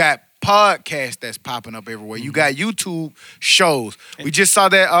 Yeah. You got podcasts that's popping up everywhere. You got YouTube shows. We just saw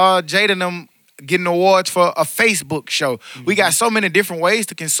that Jada and them getting awards for a Facebook show. We got so many different ways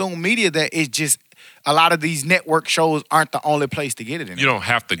to consume media that it's just a lot of these network shows aren't the only place to get it anymore. You don't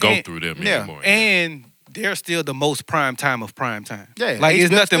have to go through them anymore. And they're still the most prime time of prime time. Yeah, like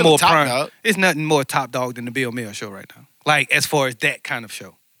it's nothing more prime. Dog. It's nothing more top dog than the Bill Maher show right now. Like as far as that kind of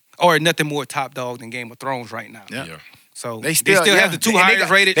show, or nothing more top dog than Game of Thrones right now. Yeah. So they still have the two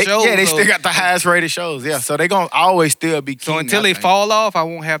highest rated shows. Yeah, they still got the highest rated shows. Yeah, so they gonna always still be king. So until they fall off, I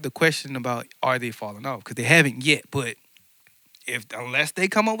won't have the question about are they falling off because they haven't yet. But unless they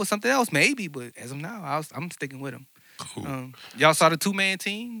come up with something else, maybe. But as of now, I'm sticking with them. Cool. Y'all saw the 2-man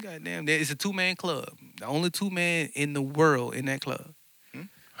team? Goddamn, it's a 2-man club. The only 2-man in the world in that club.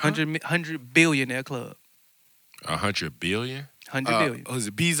 100 billionaire club. 100 billion? 100 billion. Was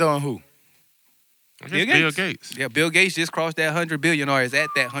it Bezos and who? Bill Gates. Yeah, Bill Gates just crossed that 100 billion or is at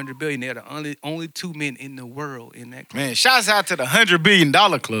that 100 billion. They're the only 2 men in the world in that club. Man, shouts out to the $100 billion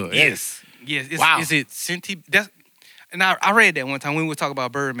club. Yes. Wow. Is it centimillionaire? And I read that one time when we were talking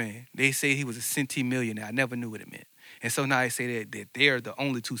about Birdman. They say he was a centimillionaire. I never knew what it meant. And so now they say that they're the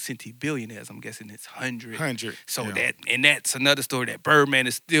only 2 centibillionaires. I'm guessing it's 100. 100. So that's another story that Birdman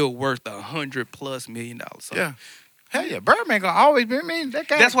is still worth $100+ million. So yeah. Hell yeah, Birdman gonna always be. I mean, that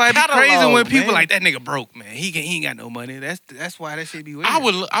guy. That's why it be crazy when people like that nigga broke, man. He ain't got no money. That's why that shit be weird. I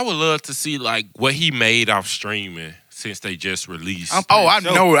would love to see like what he made off streaming since they just released. I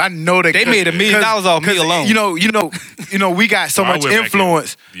know they made $1 million off me alone. You know, we got so much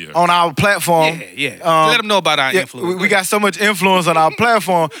influence on our platform. Yeah. Let them know about our influence. We got so much influence on our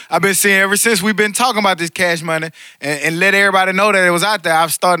platform. I've been seeing ever since we've been talking about this Cash Money and let everybody know that it was out there. I'm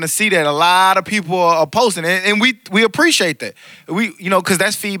starting to see that a lot of people are posting it, and we appreciate that. Because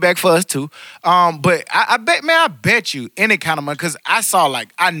that's feedback for us too. But I bet you any kind of money, because I saw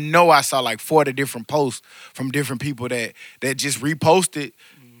like 40 different posts from different people that just reposted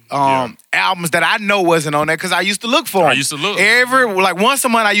albums that I know wasn't on there because I used to look for them. I used to look. Once a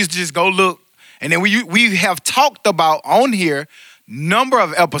month I used to just go look. And then we have talked about on here number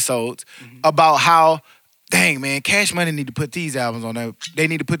of episodes about how Dang, man, Cash Money need to put these albums on there. They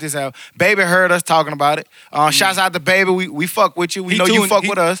need to put this out. Baby heard us talking about it. Shouts out to Baby. We fuck with you. We know you fuck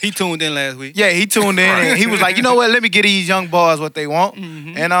with us. He tuned in last week. Yeah, he tuned in and he was like, you know what? Let me get these young boys what they want.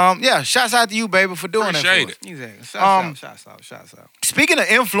 And yeah, shouts out to you, Baby, for doing that for us. Exactly. Shouts out. Speaking of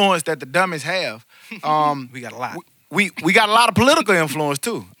influence that the Dummies have, we got a lot. We got a lot of political influence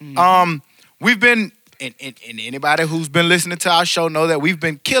too. We've been. And anybody who's been listening to our show know that we've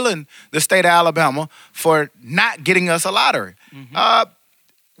been killing the state of Alabama for not getting us a lottery. The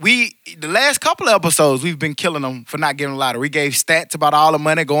last couple of episodes, we've been killing them for not getting a lottery. We gave stats about all the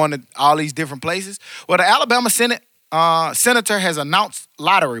money going to all these different places. Well, the Alabama senator has announced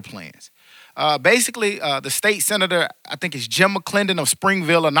lottery plans. Basically, the state senator, I think it's Jim McClendon of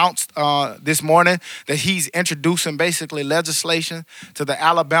Springville, announced this morning that he's introducing basically legislation to the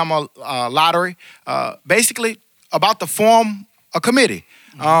Alabama lottery, basically about to form a committee.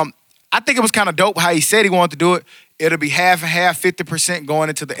 I think it was kind of dope how he said he wanted to do it. It'll be half and half, 50% going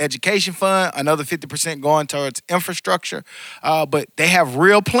into the education fund, another 50% going towards infrastructure. But they have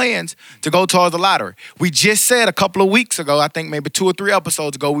real plans to go towards the lottery. We just said a couple of weeks ago, I think maybe 2 or 3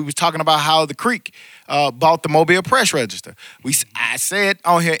 episodes ago, we was talking about how the Creek bought the Mobile Press Register. I said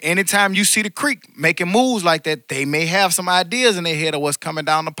on here, anytime you see the Creek making moves like that, they may have some ideas in their head of what's coming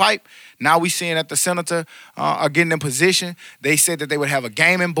down the pipe. Now we seeing that the senator are getting in position. They said that they would have a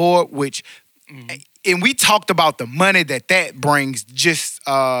gaming board, which... And we talked about the money that brings, just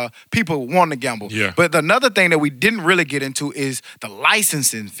people wanting to gamble. Yeah. But another thing that we didn't really get into is the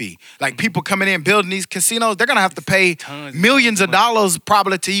licensing fee. Like people coming in building these casinos, they're gonna have to pay millions of dollars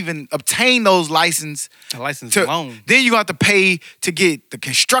probably to even obtain those license. A license alone. Then you have to pay to get the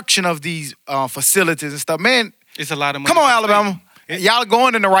construction of these facilities and stuff. Man, it's a lot of money. Come on, Alabama. Y'all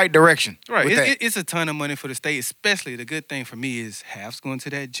going in the right direction. Right. It's a ton of money for the state, especially the good thing for me is half's going to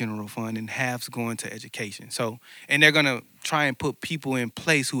that general fund and half's going to education. So, and they're going to try and put people in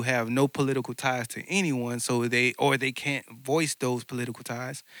place who have no political ties to anyone so they can't voice those political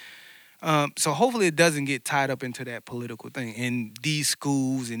ties. So hopefully it doesn't get tied up into that political thing. And these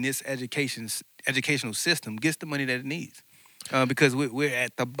schools and this educational system gets the money that it needs. Because we're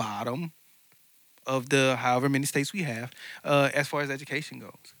at the bottom of the however many states we have, as far as education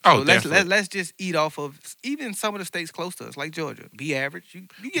goes. Oh, so let's just eat off of even some of the states close to us, like Georgia. Be average. You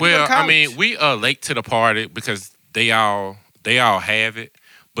get well, to college. I mean, we are late to the party because they all have it,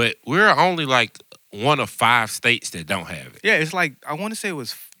 but we're only like one of 5 states that don't have it. Yeah, it's like I want to say it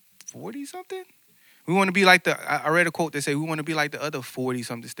was 40 something. We want to be like I read a quote that said we want to be like the other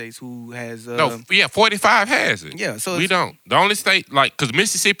 40-something states who has... 45 has it. Yeah, so... We don't. The only state, because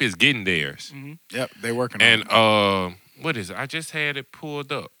Mississippi is getting theirs. Mm-hmm. Yep, they're working on it. And what is it? I just had it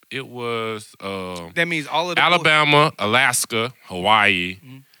pulled up. It was... that means all of the... Alabama, Alaska, Hawaii,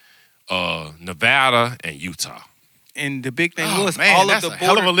 Nevada, and Utah. And the big thing was man, all that's of the a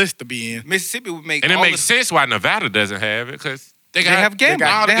hell of a list to be in. Mississippi would make... And it makes sense why Nevada doesn't have it, because... They have gambling.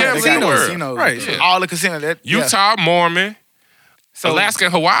 All the casinos. Right. Yeah. All the casinos. Utah, Mormon, Alaska,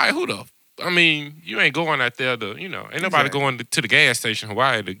 and Hawaii. I mean, you ain't going out there to, ain't nobody going to the gas station in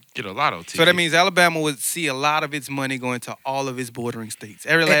Hawaii to get a lotto ticket. So that means Alabama would see a lot of its money going to all of its bordering states.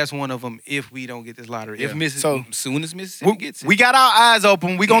 Every last one of them if we don't get this lottery. If Mississippi, as soon as Mississippi gets it. We got our eyes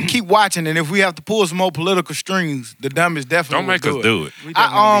open. We're going to keep watching. And if we have to pull some more political strings, the Dummies definitely don't make us do it.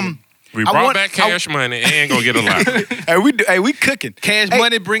 We brought back Cash Money and ain't gonna get a lot. We cooking. Cash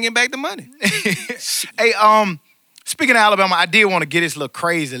Money bringing back the money. Hey, speaking of Alabama, I did want to get this little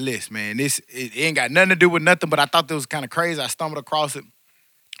crazy list, man. It ain't got nothing to do with nothing, but I thought this was kind of crazy. I stumbled across it.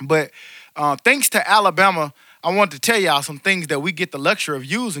 But thanks to Alabama, I want to tell y'all some things that we get the luxury of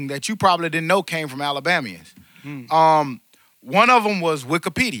using that you probably didn't know came from Alabamians. One of them was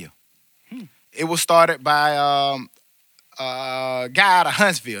Wikipedia. It was started by guy out of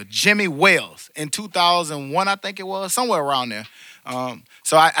Huntsville, Jimmy Wells, in 2001, I think it was, somewhere around there.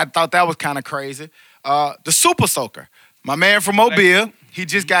 So I thought that was kind of crazy. The Super Soaker, my man from Mobile, he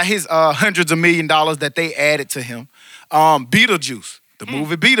just got his hundreds of $1 million that they added to him. Beetlejuice, the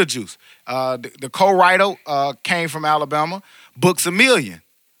movie Beetlejuice. The co-writer came from Alabama. Books A Million.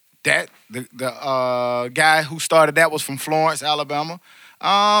 That the guy who started that was from Florence, Alabama.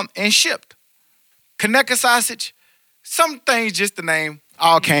 And Shipped. Conecuh Sausage. Some things, just the name,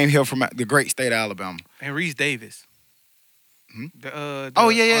 all came here from the great state of Alabama. And Reese Davis.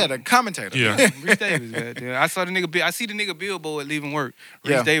 The commentator. Yeah. Reese Davis. I saw the nigga. I see the nigga billboard leaving work.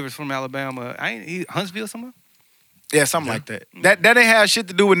 Reese Davis from Alabama. Huntsville somewhere. Yeah, something like that. That didn't have shit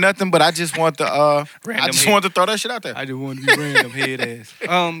to do with nothing, but I just want to wanted to throw that shit out there. I just wanted to be random head ass.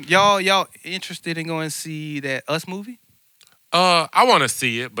 Y'all interested in going to see that Us movie? I want to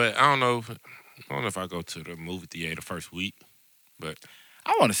see it, but I don't know. I don't know if I go to the movie theater first week, but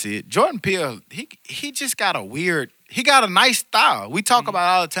I want to see it. Jordan Peele, he just got he got a nice style. We talk about it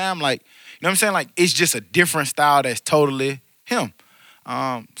all the time, like, you know what I'm saying? Like, it's just a different style that's totally him.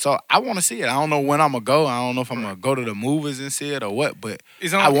 So I want to see it. I don't know when I'm going to go. I don't know if I'm going to go to the movies and see it or what, but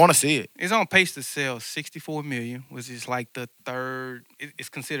I want to see it. It's on pace to sell $64 million, which is like the third, it's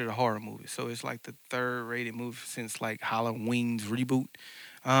considered a horror movie. So it's like the third rated movie since like Halloween's reboot.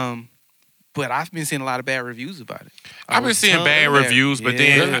 But I've been seeing a lot of bad reviews about it. I've been seeing bad reviews, but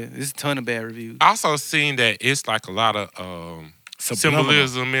then there's a ton of bad reviews. I also seen that it's like a lot of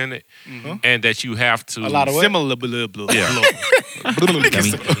symbolism in it, and that you have to a lot of what? Similes. I knew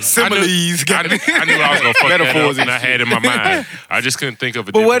I was gonna fuck that up, and I had it in my mind. I just couldn't think of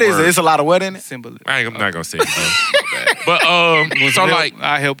it. But what is it? It's a lot of what in it? Symbolism. I'm not gonna say it. But so like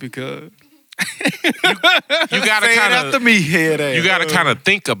I help you, cuz. You gotta kind of after me here. You gotta kind of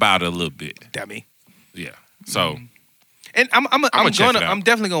think about it a little bit. Dummy. Yeah. So, and I'm check it out.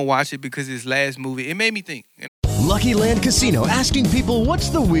 definitely gonna watch it because his last movie it made me think. Lucky Land Casino asking people, what's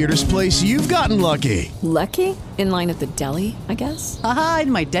the weirdest place you've gotten lucky? Lucky? In line at the deli, I guess? Aha,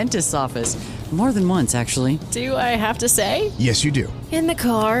 in my dentist's office. More than once, actually. Do I have to say? Yes, you do. In the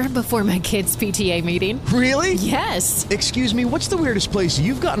car before my kids' PTA meeting. Really? Yes. Excuse me, what's the weirdest place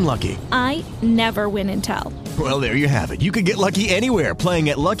you've gotten lucky? I never win and tell. Well, there you have it. You can get lucky anywhere, playing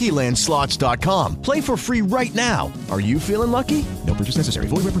at LuckyLandSlots.com. Play for free right now. Are you feeling lucky? No purchase necessary.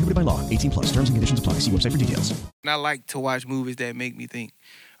 Void where prohibited by law. 18 plus. Terms and conditions apply. See website for details. And I like to watch movies that make me think.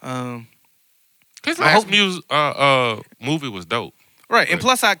 His last movie was dope. Right, and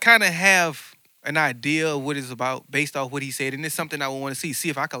plus I kind of have an idea of what it's about based off what he said, and it's something I would want to see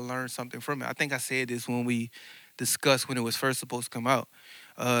if I could learn something from it. I think I said this when we discussed when it was first supposed to come out.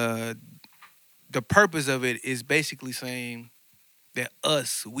 The purpose of it is basically saying that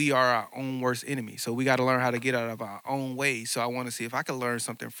we are our own worst enemy. So we got to learn how to get out of our own way. So I want to see if I can learn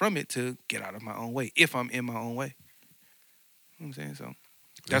something from it to get out of my own way, if I'm in my own way. You know what I'm saying? So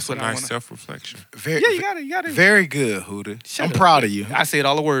that's what I want. Nice self-reflection. You got it. Very good, Hooter. I'm proud of you. I said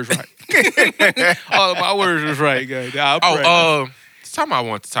all the words right. All of my words was right, guys. Something I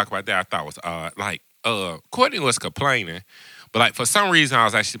wanted to talk about that I thought was Courtney was complaining, but like for some reason I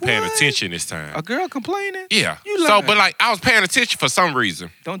was actually paying attention this time. A girl complaining? Yeah. You lying. But like I was paying attention for some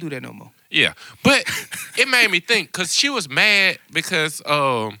reason. Don't do that no more. Yeah, but it made me think because she was mad because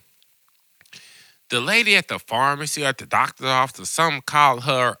the lady at the pharmacy or at the doctor's office, some called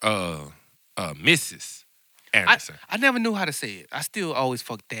her Mrs. Anderson. I never knew how to say it. I still always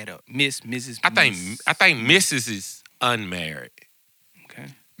fuck that up. Mrs. I think Mrs. is unmarried. Okay.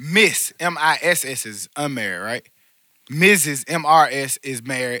 Miss M-I-S-S is unmarried, right? Mrs. M-R-S is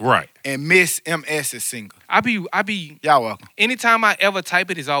married. Right. And Miss M-S is single. I be Y'all welcome. Anytime I ever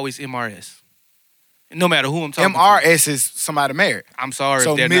type it, it's always M-R-S. No matter who I'm talking M-R-S is somebody married. I'm sorry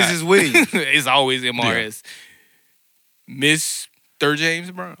so if they're Mrs. not. Williams. It's always M-R-S. Yeah. Mr.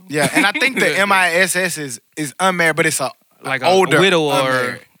 James Brown. Yeah, and I think the M-I-S-S is unmarried, but it's like older a widow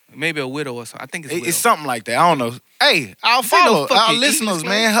unmarried. or maybe a widow or something. I think it's something like that. I don't know. Hey, I'll follow our listeners,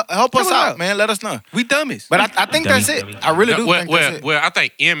 man. Help us out, man. Let us know. We dummies. But I think that's it. I really do think that's it. Well, I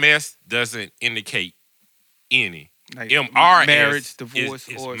think MS doesn't indicate any. Like MRS marriage, divorce,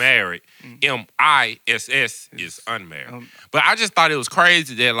 is or married. MISS is unmarried. But I just thought it was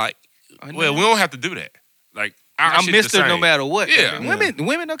crazy that we don't have to do that. Like I'm Mr. No matter what. Yeah.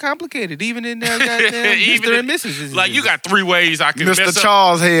 Women are complicated, even in their goddamn Mr. and Mrs. Like you got 3 ways I can Mr. mess up.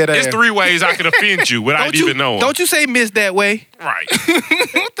 Charles head. There's 3 ways I can offend you without even knowing. Don't you say Miss that way? Right.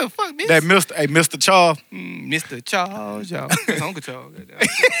 What the fuck, Miss? That Mr. Charles. Mr. Charles, y'all. That's Uncle Charles.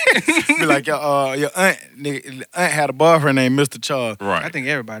 Be like your aunt had a boyfriend named Mr. Charles. Right. I think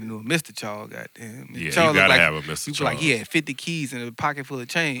everybody knew a Mr. Charles. Goddamn. Yeah, Charles you gotta like, have a Mr. Charles. Like he had 50 keys in a pocket full of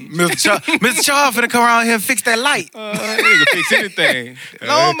change. Mr. Charles finna come around here and fix that light. That nigga fix anything.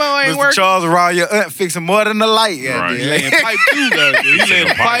 Lawnmower ain't Mr. working. Charles around your aunt fixing more than the light. Right. He laying pipe too, goddamn. He laying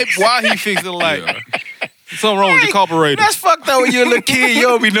pipe while he fixing the light. Yeah. Something wrong with your carburetor. That's fucked up when you're a little kid. You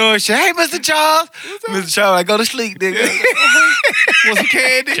don't be knowing shit. Hey, Mr. Charles. Mr. Charles, like, go to sleep, nigga. Want some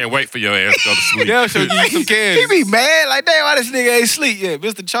candy? Can't wait for your ass to go to sleep. They'll show you some candy. He be mad. Like, damn, why this nigga ain't sleep yet?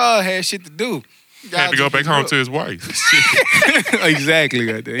 Mr. Charles had shit to do. Had to go back home to his wife. Exactly,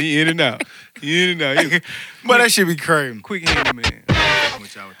 goddamn. He in and out. But that shit be crazy. Quick handy, man.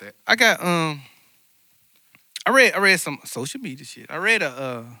 With y'all with that. I got I read some social media shit. I read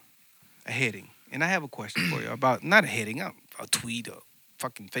a heading, and I have a question for you about not a heading, a tweet, a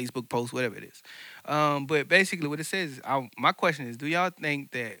fucking Facebook post, whatever it is. But basically, what it says is, my question is: do y'all think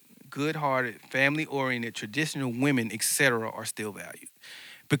that good-hearted, family-oriented, traditional women, etc., are still valued?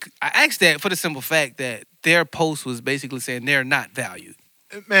 I asked that for the simple fact that their post was basically saying they're not valued.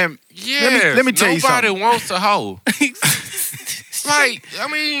 Man, yes, let me tell you something. Nobody wants a hoe. Like, I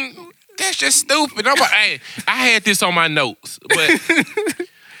mean, that's just stupid. I had this on my notes, but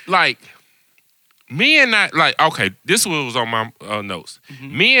like, men not like, okay, this was on my notes.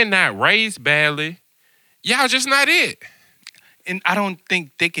 Mm-hmm. Men not raised badly. Y'all just not it. And I don't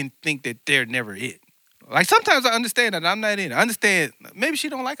think they can think that they're never it. Like, sometimes I understand that I'm not in it. I understand maybe she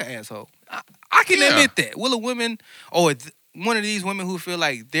don't like an asshole. I can admit that. Will a woman or one of these women who feel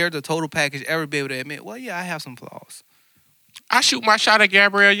like they're the total package ever be able to admit, well, yeah, I have some flaws? I shoot my shot at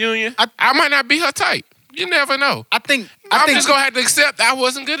Gabrielle Union. I might not be her type. You never know. I think I'm just gonna have to accept I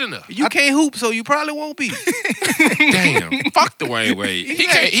wasn't good enough. You can't hoop, so you probably won't be. Damn, fuck Dwayne Wade. He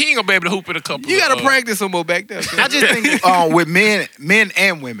ain't gonna be able to hoop in a couple. You gotta practice some more back there. I just think with men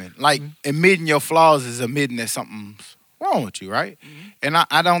and women, like admitting your flaws is admitting that something's wrong with you, right? Mm-hmm. And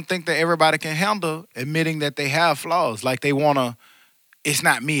I don't think that everybody can handle admitting that they have flaws. Like they wanna, it's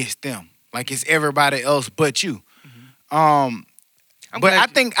not me, it's them. Like it's everybody else but you. Mm-hmm. But I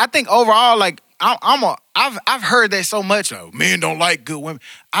think overall, like I've heard that so much. Like, men don't like good women.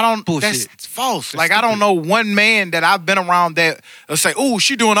 I don't. Bullshit. That's false. Like I don't know one man that I've been around that will say, "Oh,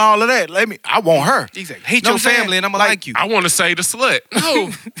 she doing all of that. I want her." Exactly. Hate your family, and I'm gonna like you. I want to say the slut.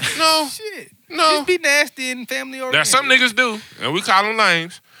 No, shit. No. Just be nasty and family oriented. Now some niggas do, and we call them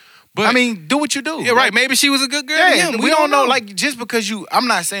names. But I mean, do what you do. Yeah, right. Maybe she was a good girl to him. We don't know. Like just because I'm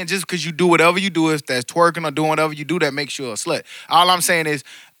not saying just because you do whatever you do, if that's twerking or doing whatever you do, that makes you a slut. All I'm saying is,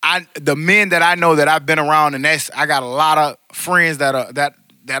 the men that I know that I've been around, and I got a lot of friends that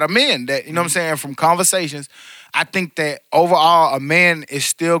are men that, you know what I'm saying, from conversations. I think that overall a man is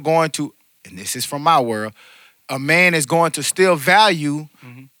still going to, and this is from my world, a man is going to still value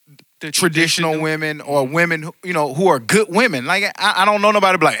the traditional women or women, who are good women. Like I don't know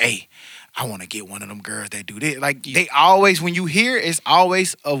nobody be like, hey, I want to get one of them girls that do this. Like they always, when you hear, it's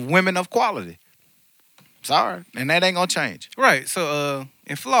always of women of quality. Sorry, and that ain't gonna change. Right. So,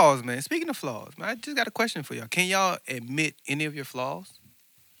 and flaws, man. Speaking of flaws, man, I just got a question for y'all. Can y'all admit any of your flaws?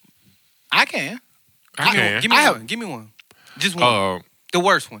 I can. I can. Give me one. Just one. The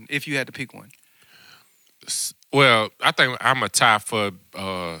worst one, if you had to pick one. Well, I think I'm a tie for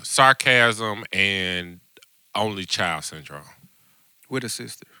sarcasm and only child syndrome. With a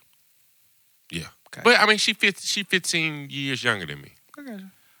sister. Yeah. Okay. But I mean, she 15 years younger than me. Okay.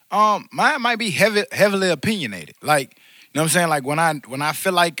 Mine might be heavily opinionated. Like, you know what I'm saying? Like when I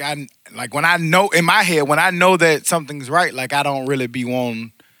feel like when I know in my head, when I know that something's right, like I don't really be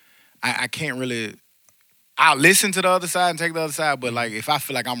wanting, I can't really, I'll listen to the other side and take the other side, but like if I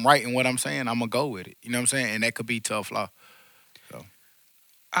feel like I'm right in what I'm saying, I'm gonna go with it. You know what I'm saying? And that could be tough flaw. So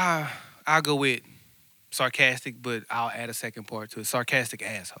I'll go with sarcastic, but I'll add a second part to it. Sarcastic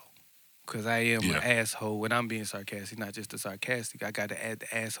asshole. Because I am an asshole when I'm being sarcastic, not just the sarcastic. I got to add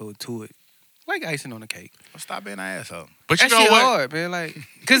the asshole to it. Like icing on the cake. Well, stop being an asshole. But that you know shit what? hard, man. Like,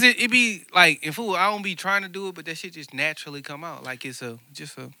 because it be like, in food, I don't be trying to do it, but that shit just naturally come out. Like, it's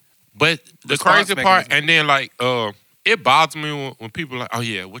just a... But the crazy part, and then like, it bothers me when people are like, oh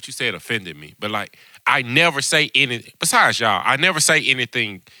yeah, what you said offended me. But like, I never say anything, besides y'all, I never say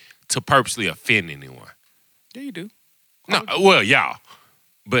anything to purposely offend anyone. Yeah, you do. No, well, y'all.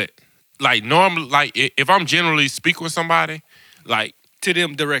 But... Like normally, like if I'm generally speaking with somebody, like to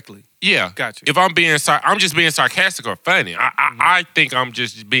them directly. Yeah, gotcha. If I'm just being sarcastic or funny. I think I'm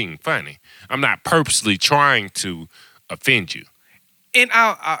just being funny. I'm not purposely trying to offend you. And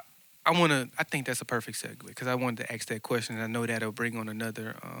I think that's a perfect segue because I wanted to ask that question, and I know that'll bring on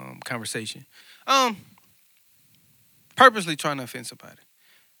another conversation. Purposely trying to offend somebody.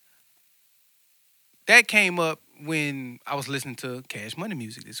 That came up when I was listening to Cash Money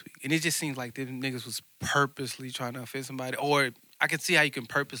music this week. And it just seems like them niggas was purposely trying to offend somebody. Or I can see how you can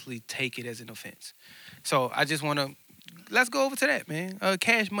purposely take it as an offense. So I just want to, let's go over to that, man.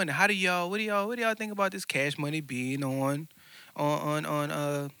 Cash Money. What do y'all think about this Cash Money being on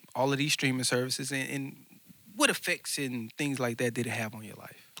all of these streaming services? And what effects and things like that did it have on your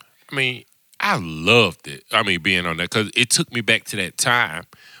life? I mean, I loved it. I mean, being on that because it took me back to that time.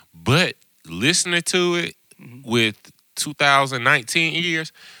 But listening to it, with 2019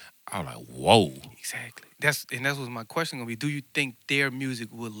 years, I was like, whoa. Exactly. That's what my question gonna be. Do you think their music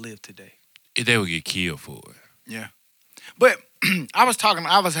will live today? They would get killed for it. Yeah. But I was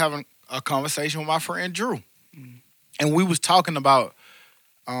having a conversation with my friend Drew. And we was talking about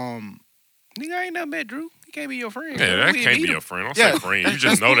nigga, I ain't never met Drew. He can't be your friend. Yeah, that can't be your friend. Don't say friend. You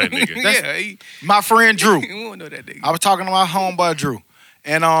just know that nigga. My friend Drew. You won't know that nigga. I was talking to my homeboy Drew.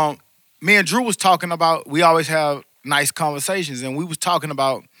 And me and Drew was talking about, we always have nice conversations, and we was talking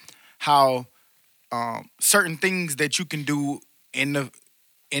about how certain things that you can do in the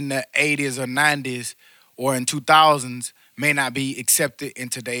 80s or 90s or in 2000s may not be accepted in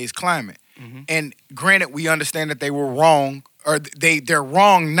today's climate. And granted, we understand that they were wrong, or they're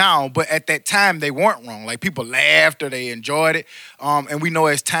wrong now, but at that time they weren't wrong. Like, people laughed or they enjoyed it. And we know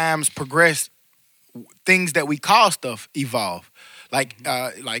as times progress, things that we call stuff evolve. Like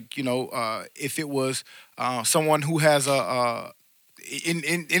if it was someone who has and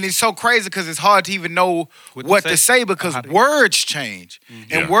it's so crazy because it's hard to even know what to say because words change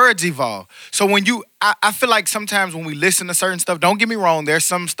and words evolve. So when I feel like sometimes when we listen to certain stuff, don't get me wrong, there's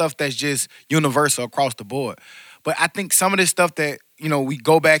some stuff that's just universal across the board. But I think some of this stuff that, we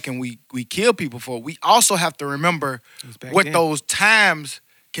go back and we kill people for, we also have to remember what those times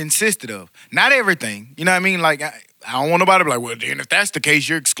consisted of. Not everything, you know what I mean? Like, I don't want nobody to be like, well, then if that's the case,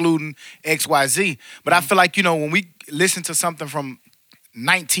 you're excluding X, Y, Z. But I feel like, when we listen to something from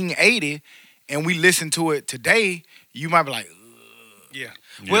 1980 and we listen to it today, you might be like, ugh. Yeah.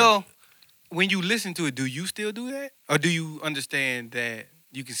 Well, when you listen to it, do you still do that? Or do you understand that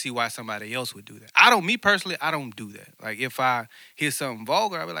you can see why somebody else would do that? Me personally, I don't do that. Like, if I hear something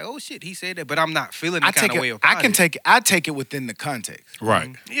vulgar, I'll be like, oh shit, he said that, but I'm not feeling the kind of way about it. I take it within the context.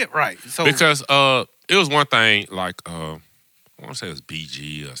 Right. Yeah, right. So because it was one thing, like, I want to say it was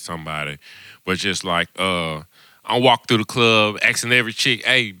BG or somebody, but just like, I walk through the club asking every chick,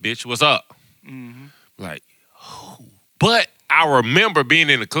 hey, bitch, what's up? Like, who? But I remember being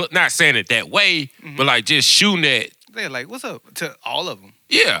in the club, not saying it that way, but like just shooting it. They're like, what's up? To all of them.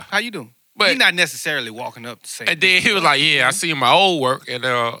 Yeah. How you doing? But he's not necessarily walking up to say. And then he was like, yeah, I see my old work, and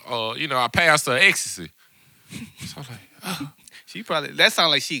I passed her ecstasy. So I was like, oh. She probably, that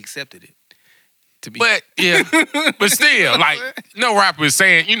sounded like she accepted it. But yeah, but still, like, no rapper is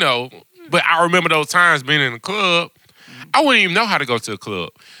saying, but I remember those times being in the club. I wouldn't even know how to go to a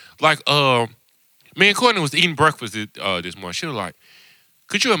club. Like, me and Courtney was eating breakfast this morning. She was like,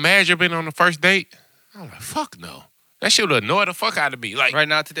 could you imagine being on the first date? I was like, fuck no. That shit would annoy the fuck out of me. Like, right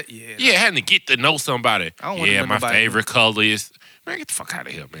now today, having to get to know somebody. I don't want to know my nobody. Favorite color is, man, get the fuck out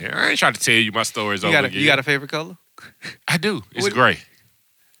of here, man. I ain't trying to tell you my stories over again. You got a favorite color? I do. It's gray.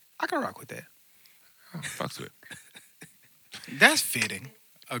 I can rock with that. Fucks with. That's fitting.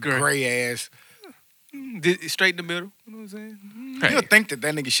 A gray ass. Straight in the middle. You know what I'm saying? Hey. You'll think that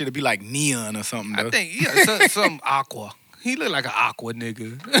nigga should be like neon or something, though. I think, some aqua. He look like an aqua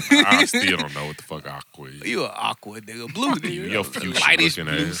nigga. I still don't know what the fuck aqua is. You an aqua nigga. Blue fuck nigga. You, your future lightish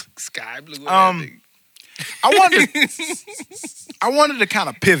looking blue, ass. sky blue. I wanted to kind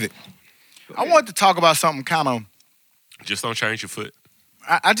of pivot. I wanted to talk about something kind of. Just don't change your foot.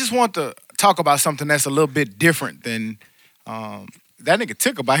 I just want to talk about something that's a little bit different than that nigga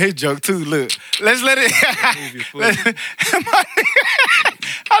tickled by his joke too. Look, let's let it.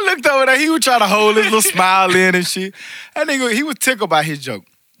 I looked over there. He was trying to hold his little smile in and shit. That nigga, he was tickled by his joke.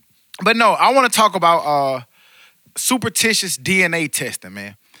 But no, I want to talk about superstitious DNA testing,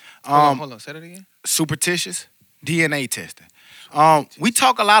 man. Hold on, say that again. Superstitious DNA testing. We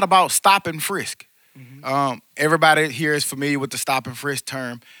talk a lot about stop and frisk. Everybody here is familiar with the stop and frisk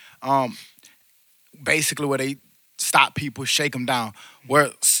term. Basically, where they stop people, shake them down.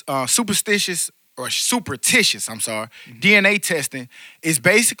 Where superstitious, DNA testing is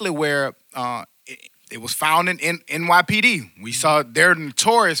basically where it was found in NYPD. We saw they're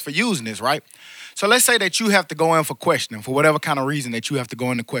notorious for using this, right? So let's say that you have to go in for questioning for whatever kind of reason that you have to go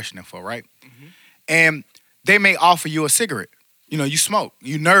into questioning for, right? And they may offer you a cigarette. You smoke.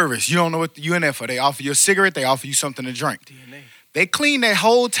 You nervous. You don't know what you're in there for. They offer you a cigarette. They offer you something to drink. DNA. They clean that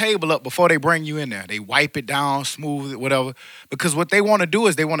whole table up before they bring you in there. They wipe it down, smooth it, whatever. Because what they want to do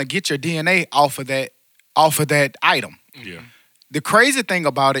is they want to get your DNA off of that item. Yeah. The crazy thing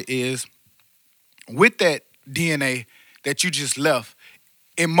about it is, with that DNA that you just left,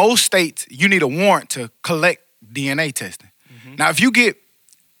 in most states, you need a warrant to collect DNA testing. Now, if you get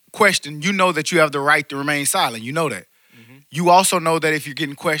questioned, you know that you have the right to remain silent. You know that. You also know that if you're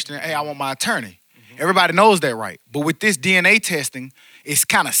getting questioned, hey, I want my attorney. Everybody knows that, right? But with this DNA testing, it's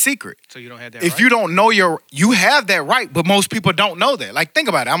kind of secret. So you don't have that If right? you don't know you have that right, but most people don't know that. Like, think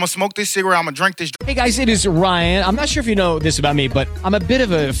about it. I'm going to smoke this cigarette. I'm going to drink this. Hey guys, it is Ryan. I'm not sure if you know this about me, but I'm a bit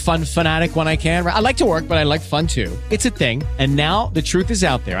of a fun fanatic when I can. I like to work, but I like fun too. It's a thing. And now the truth is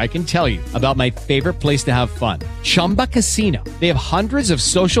out there. I can tell you about my favorite place to have fun. Chumba Casino. They have hundreds of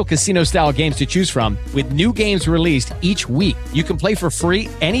social casino style games to choose from with new games released each week. You can play for free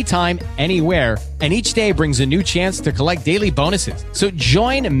anytime, anywhere. And each day brings a new chance to collect daily bonuses. So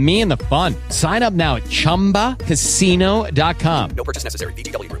join me in the fun. Sign up now at ChumbaCasino.com. No purchase necessary.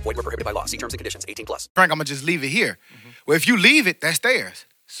 VGW Group. Void where prohibited by law. See terms and conditions. 18+. Frank, I'm going to just leave it here. Well, if you leave it, that's theirs.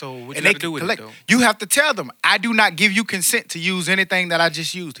 So what And you they got to do with collect. it, though? You have to tell them, I do not give you consent to use anything that I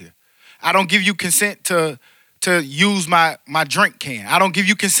just used here. I don't give you consent to use my drink can. I don't give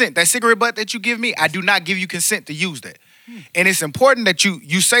you consent. That cigarette butt that you give me, I do not give you consent to use that. And it's important that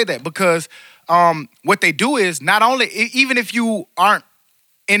you say that because what they do is not only, even if you aren't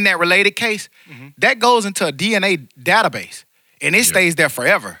in that related case, that goes into a DNA database and it stays there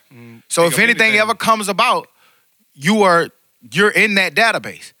forever. So if anything ever comes about, you're in that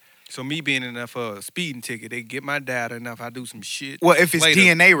database. So me being in there for a speeding ticket, they get my data, and if I do some shit, Well, if it's later,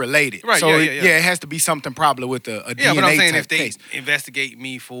 DNA related, Right, so yeah. it has to be something probably with a DNA Yeah, but I'm saying type if they case. investigate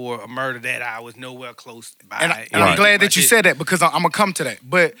me for a murder that I was nowhere close by, And I'm glad that you said that because I'm gonna come to that.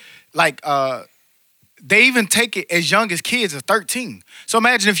 But like, they even take it as young as kids of 13. So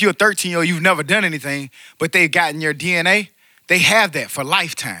imagine if you're a 13-year-old, you've never done anything, but they've gotten your DNA. They have that for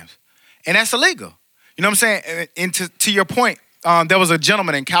lifetimes, and that's illegal. You know what I'm saying? And to your point, there was a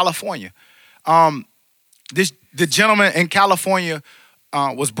gentleman in California. The gentleman in California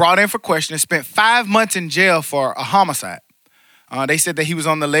was brought in for questioning, spent 5 months in jail for a homicide. They said that he was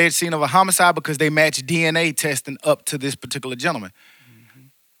on the alleged scene of a homicide because they matched DNA testing up to this particular gentleman.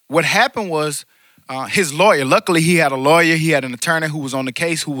 What happened was his lawyer, luckily he had a lawyer, he had an attorney who was on the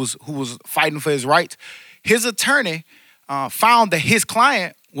case, who was fighting for his rights. His attorney found that his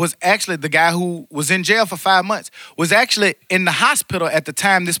client was actually the guy who was in jail for 5 months, was actually in the hospital at the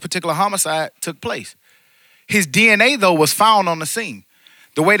time this particular homicide took place. His DNA, though, was found on the scene.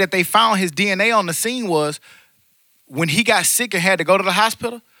 The way that they found his DNA on the scene was when he got sick and had to go to the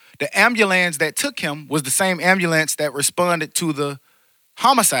hospital, the ambulance that took him was the same ambulance that responded to the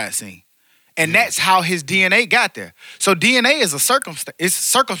homicide scene. And that's how his DNA got there. So DNA is it's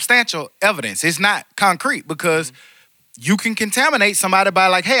circumstantial evidence. It's not concrete because you can contaminate somebody by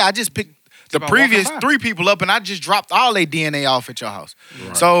like, hey, I just picked the previous 3 people up and I just dropped all their DNA off at your house.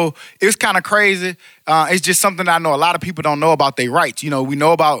 Right. So it's kind of crazy. It's just something I know a lot of people don't know about their rights. You know, we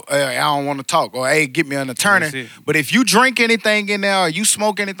know about, I don't want to talk, or hey, get me an attorney. But if you drink anything in there or you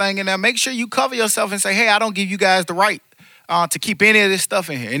smoke anything in there, make sure you cover yourself and say, hey, I don't give you guys the right to keep any of this stuff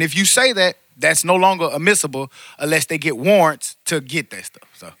in here. And if you say that, that's no longer admissible unless they get warrants to get that stuff.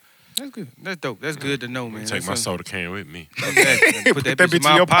 So. That's good. That's dope. That's good to know, man. Take my soda can with me. Put that bitch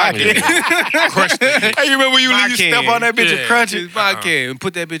in your pocket. Crush that. Hey, you remember when you step on that bitch and crunch it? It's my can. And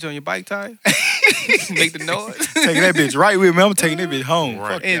put that bitch on your bike tire. Make the noise. Taking that bitch right with me. I'm taking that bitch home.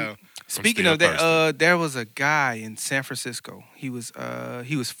 Right. And speaking of that, there was a guy in San Francisco. He was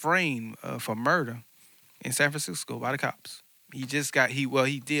framed for murder in San Francisco by the cops. He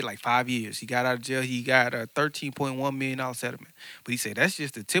did like 5 years. He got out of jail. He got a $13.1 million settlement. But he said that's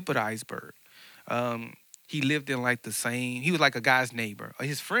just the tip of the iceberg. He lived in like he was like a guy's neighbor,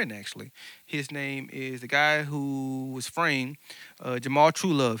 his friend actually. His name is the guy who was framed, Jamal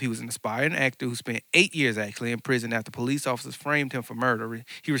Truelove. He was an aspiring actor who spent 8 years actually in prison after police officers framed him for murder.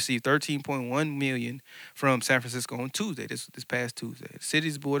 He received $13.1 million from San Francisco on Tuesday, this past Tuesday. The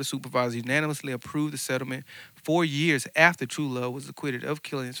city's board of supervisors unanimously approved the settlement 4 years after Truelove was acquitted of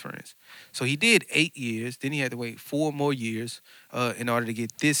killing his friends. So he did 8 years. Then he had to wait 4 more years in order to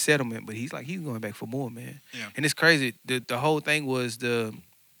get this settlement. But he's going back for more, man. Yeah. And it's crazy. The whole thing was the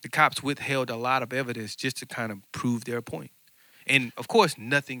cops withheld a lot of evidence just to kind of prove their point. And, of course,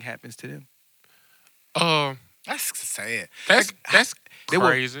 nothing happens to them. That's sad. That's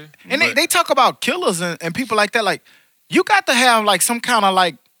crazy. And they talk about killers and people like that. Like, you got to have, like, some kind of,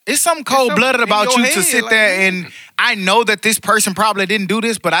 like, it's something cold-blooded about you to sit there and I know that this person probably didn't do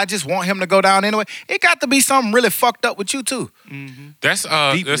this, but I just want him to go down anyway. It got to be something really fucked up with you, too. Mm-hmm. That's,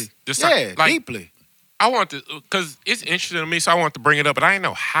 deeply. Deeply. I want to, because it's interesting to me, so I want to bring it up, but I didn't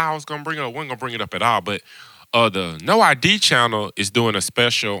know how I was going to bring it up. I wasn't going to bring it up at all, but the No ID channel is doing a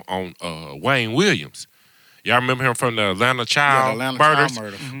special on Wayne Williams. Y'all remember him from the Atlanta child murders?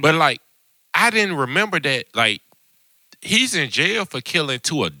 Mm-hmm. But, like, I didn't remember that, like, he's in jail for killing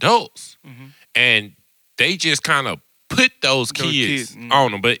 2 adults, and they just kind of put those kids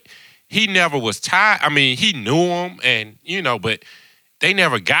on him. But he never was tied. I mean, he knew them, and, you know, but they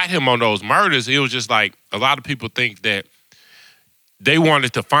never got him on those murders. It was just like a lot of people think that they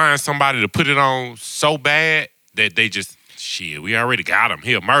wanted to find somebody to put it on so bad that they just, we already got him.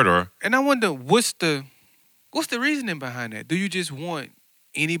 He a murderer. And I wonder, what's the reasoning behind that? Do you just want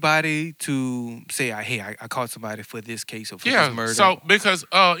anybody to say, hey, I caught somebody for this case or for this murder? So because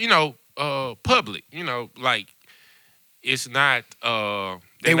public, like it's not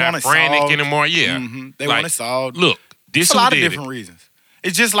They're not frantic anymore. Yeah. They want it solved. Look, this It's a lot of did different reasons.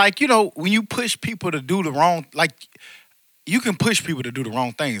 It's just like, when you push people to do the wrong, like, you can push people to do the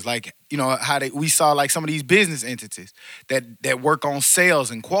wrong things. Like, how we saw like some of these business entities that work on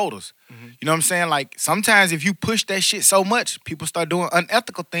sales and quotas. You know what I'm saying? Like, sometimes if you push that shit so much, people start doing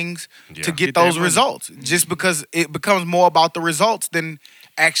unethical things to get those results. Just because it becomes more about the results than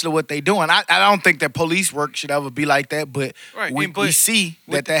actually what they doing. I don't think that police work should ever be like that, but we see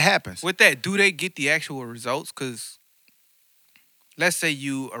that happens. With that, do they get the actual results? Because let's say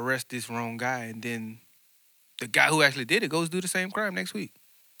you arrest this wrong guy and then the guy who actually did it goes do the same crime next week.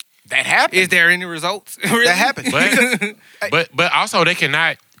 That happens. Is there any results? Really? That happens. But also they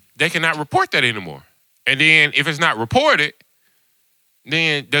cannot report that anymore. And then if it's not reported,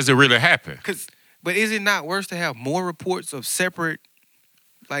 then does it really happen? But is it not worse to have more reports of separate?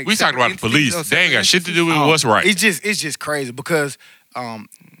 Like, we talking about the police. They ain't got shit to do with what's right. It's just crazy because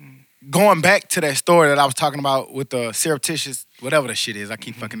going back to that story that I was talking about with the surreptitious, whatever the shit is, I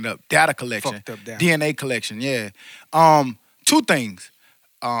keep fucking it up. Data collection, Fucked up data. DNA collection. Yeah. Two things.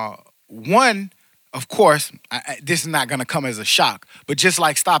 One, of course, this is not gonna come as a shock, but just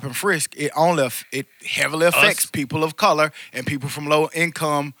like stop and frisk, it heavily affects people of color and people from low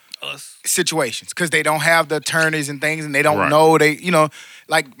income situations because they don't have the attorneys and things, and they don't know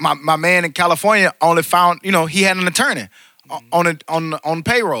like my man in California only found he had an attorney on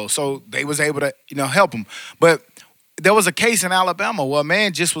payroll, so they was able to help him. But there was a case in Alabama where a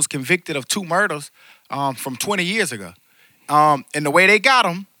man just was convicted of 2 murders from 20 years ago, and the way they got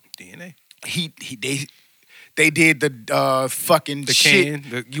him, DNA. They did the fucking The shit.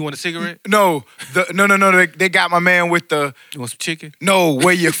 can. You want a cigarette? No. They got my man with the. You want some chicken? No,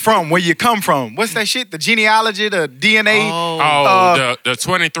 where you from? Where you come from? What's that shit? The genealogy, the DNA. The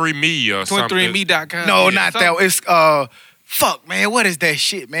 23andMe or something. 23andMe.com. No, not that. It's fuck, man. What is that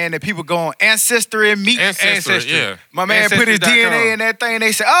shit, man? That people go on Ancestry and Meet. Ancestry. Yeah. My man put his DNA in that thing.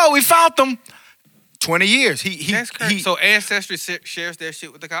 They said, "Oh, we found them." 20 years. That's crazy. So Ancestry shares their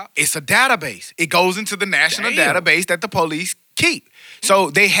shit with the cops? It's a database. It goes into the national database that the police keep. So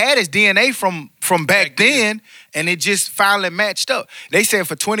they had his DNA from back then, and it just finally matched up. They said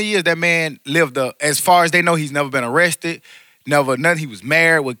for 20 years that man lived, as far as they know, he's never been arrested, nothing. He was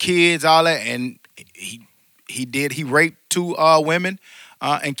married with kids, all that, and he raped 2 women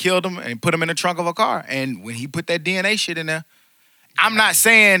and killed them and put them in the trunk of a car. And when he put that DNA shit in there, I'm not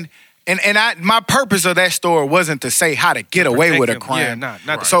saying... my purpose of that story wasn't to say how to get away with a crime. Yeah,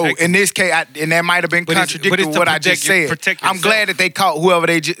 not so in this case, and that might have been contradictory with what I just said. I'm glad that they caught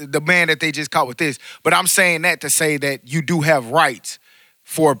the man that they just caught with this. But I'm saying that to say that you do have rights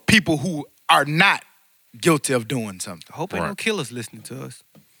for people who are not guilty of doing something. I hope ain't no killers listening to us.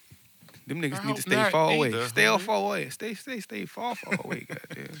 Them niggas need to stay far away. Stay far away. Stay far away.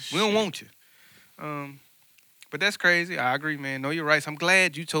 Goddamn. We don't want you. But that's crazy. I agree, man. Know your rights. I'm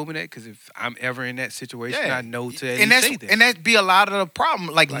glad you told me that because if I'm ever in that situation, I know to at least say that. And that'd be a lot of the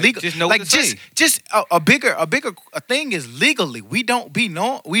problem. Like legal, just know like what to say. just a bigger thing is legally. We don't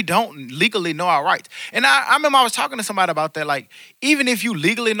legally know our rights. And I remember I was talking to somebody about that. Like even if you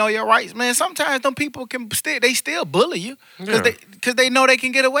legally know your rights, man, sometimes them people still bully you because they know they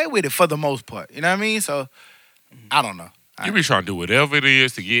can get away with it for the most part. You know what I mean? So I don't know. You be trying to do whatever it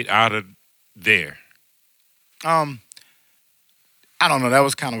is to get out of there. I don't know. That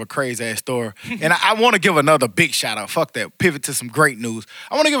was kind of a crazy ass story. And I want to give another big shout out. Fuck that. Pivot to some great news.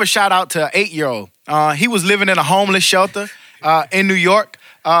 I want to give a shout out to an 8-year-old. He was living in a homeless shelter in New York,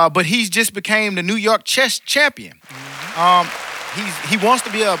 but he's just became the New York chess champion. He wants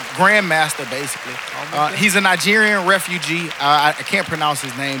to be a grandmaster, basically. He's a Nigerian refugee. I can't pronounce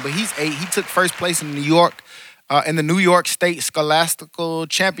his name, but he's 8. He took first place in New York in the New York State Scholastical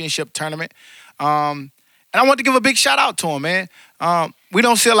Championship tournament. And I want to give a big shout out to him, man. We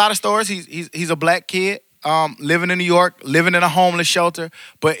don't see a lot of stories. He's a black kid living in New York, living in a homeless shelter,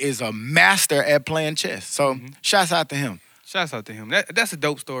 but is a master at playing chess. So shouts out to him. Shouts out to him. That's a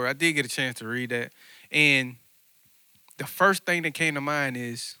dope story. I did get a chance to read that. And the first thing that came to mind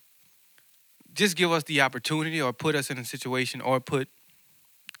is just give us the opportunity or put us in a situation or put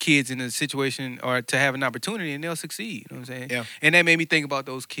kids in a situation or to have an opportunity and they'll succeed. You know what I'm saying? Yeah. And that made me think about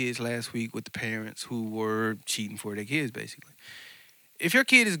those kids last week with the parents who were cheating for their kids, basically. If your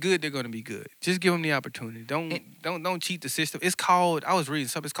kid is good, they're going to be good. Just give them the opportunity. Don't cheat the system. It's called, I was reading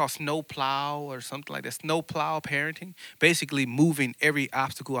something, it's called snowplow or something like that. Snowplow parenting. Basically moving every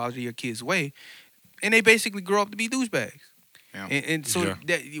obstacle out of your kid's way. And they basically grow up to be douchebags. Yeah. And so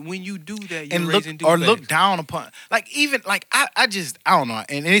that when you do that, you're raising douchebags. Or look down upon, like even like I don't know,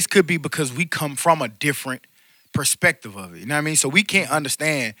 and this could be because we come from a different perspective of it. You know what I mean? So we can't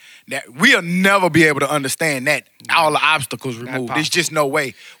understand that. We'll never be able to understand that all the obstacles removed. There's just no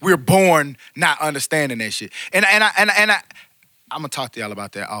way. We're born not understanding that shit. And I'm gonna talk to y'all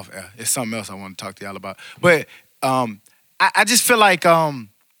about that off air. It's something else I want to talk to y'all about. But I just feel like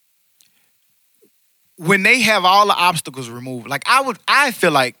when they have all the obstacles removed, like I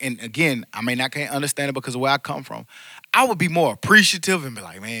feel like, and again, I mean, I can't understand it because of where I come from. I would be more appreciative and be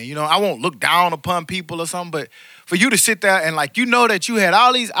like, man, you know, I won't look down upon people or something, but for you to sit there and like, you know that you had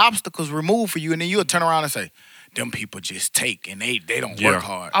all these obstacles removed for you, and then you'll turn around and say, them people just take and they don't work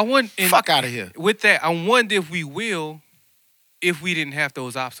hard. Fuck out of here. With that, I wonder if we will, if we didn't have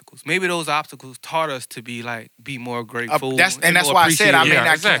those obstacles. Maybe those obstacles taught us to be more grateful. That's why I said I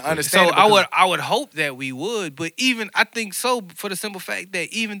can't understand. So I would hope that we would, but even I think so for the simple fact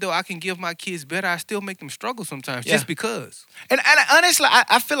that even though I can give my kids better, I still make them struggle sometimes just because. And honestly,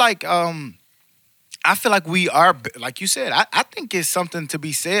 I feel like we are, like you said, I think it's something to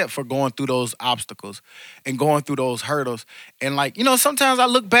be said for going through those obstacles and going through those hurdles. And like, you know, sometimes I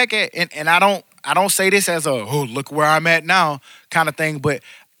look back at and I don't say this as a, oh, look where I'm at now kind of thing, but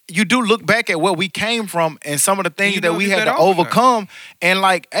you do look back at where we came from and some of the things that we had to overcome. And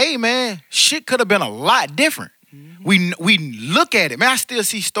like, hey, man, shit could have been a lot different. We look at it. Man, I still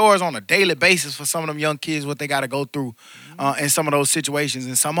see stories on a daily basis for some of them young kids, what they got to go through in some of those situations,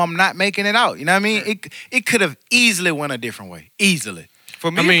 and some of them not making it out. You know what I mean? It could have easily went a different way. Easily.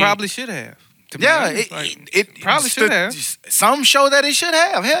 For me, it probably should have. It probably should have. Some show that it should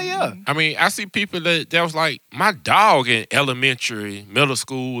have. Hell yeah. I mean, I see people that was like my dog in elementary, middle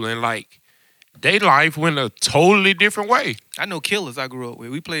school, and like their life went a totally different way. I know killers I grew up with.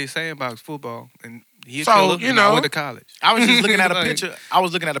 We played sandbox football, and he So, killer, you and I know. went to college. I was just looking at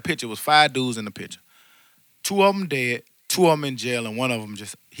a picture. It was 5 dudes in the picture. 2 of them dead, 2 of them in jail, and 1 of them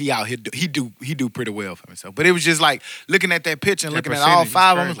just he out here. He do pretty well for himself. But it was just like looking at that picture and looking at all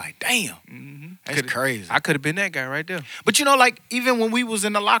 5 of them. I was like, damn, that's crazy. I could have been that guy right there. But you know, like even when we was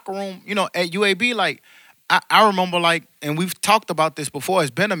in the locker room, you know, at UAB, like I remember like, and we've talked about this before.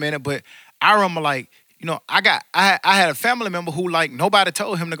 It's been a minute, but I remember like, you know, I had a family member who like nobody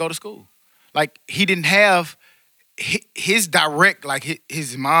told him to go to school. Like he didn't have his direct, like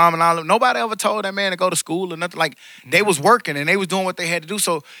his mom and all of them. Nobody ever told that man to go to school or nothing. Like they was working and they was doing what they had to do.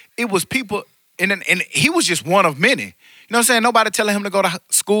 So it was people, and he was just one of many. You know what I'm saying? Nobody telling him to go to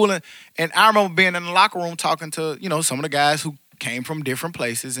school. And I remember being in the locker room talking to, you know, some of the guys who came from different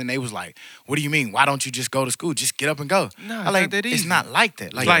places, and they was like, what do you mean? Why don't you just go to school? Just get up and go. No, I like, not that easy. it's not like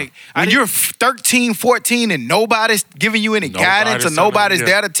that. Like when you're 13, 14 and nobody's giving you any guidance or nobody's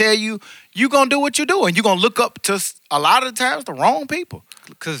there to tell you, you're going to do what you do. And you're going to look up to a lot of the times the wrong people.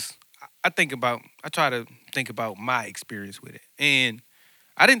 Because I try to think about my experience with it. And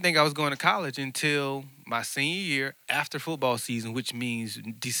I didn't think I was going to college until my senior year after football season, which means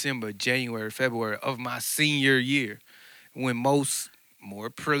December, January, February of my senior year, when most more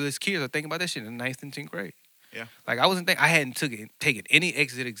privileged kids are thinking about that shit in the 9th and 10th grade. Yeah. Like I hadn't taken any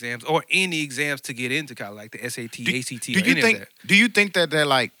exit exams or any exams to get into college, like the SAT, ACT, or any of that. Do you think that they're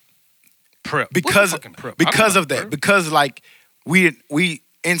like prep? Because prep? Because of that. Prep? Because like we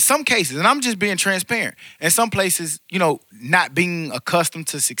in some cases, and I'm just being transparent, in some places, you know, not being accustomed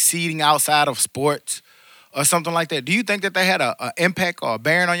to succeeding outside of sports or something like that, do you think that they had an impact or a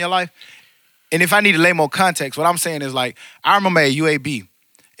bearing on your life? And if I need to lay more context, what I'm saying is like, I remember at UAB,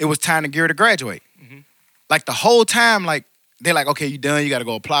 it was time to gear to graduate. Mm-hmm. Like the whole time, like, they're like, okay, you done, you got to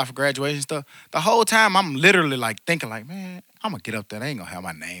go apply for graduation stuff. The whole time, I'm literally like thinking like, man, I'm going to get up there. They ain't going to have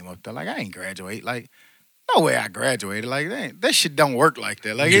my name up there. Like, I ain't graduate. Like, no way I graduated. Like, that shit don't work like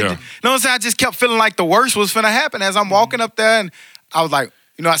that. Like, you know what I'm saying? I just kept feeling like the worst was finna happen as I'm walking up there, and I was like,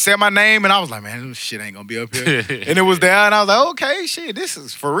 you know, I said my name, and I was like, man, this shit ain't gonna be up here. And it was there, and I was like, okay, shit, this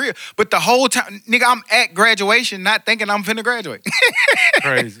is for real. But the whole time, nigga, I'm at graduation not thinking I'm finna graduate.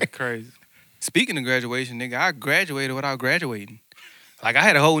 Crazy. Speaking of graduation, nigga, I graduated without graduating. Like, I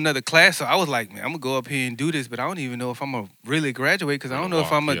had a whole nother class, so I was like, man, I'm gonna go up here and do this, but I don't even know if I'm gonna really graduate, because I don't know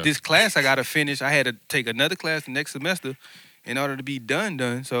if I'm this class I gotta finish. I had to take another class the next semester in order to be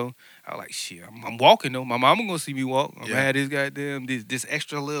done. So I was like, shit, I'm walking though. My mama gonna see me walk. I'm gonna have this goddamn, this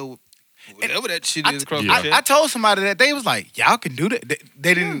extra little, whatever that shit is across my chest. I told somebody that. They was like, y'all can do that.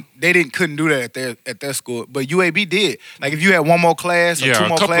 They couldn't do that at their school, but UAB did. Like if you had one more class or 2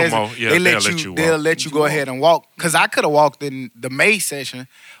 more classes, they'll let you go ahead and walk. Cause I could have walked in the May session,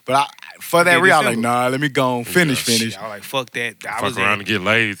 but for that reason, I was like, nah, let me go and finish. I was like, fuck that. Fuck around and get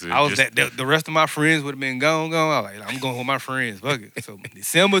lazy. I was the rest of my friends would have been gone. I was like, I'm going with my friends. Fuck it. So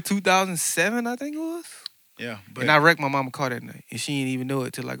December 2007, I think it was. Yeah. And I wrecked my mama car that night, and she didn't even know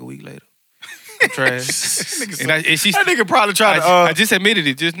it till like a week later. I'm trash. That nigga probably tried to. I just admitted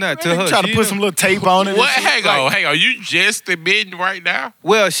it just now to her. Try to put some little tape on it. What? Hang on. You just admitting right now?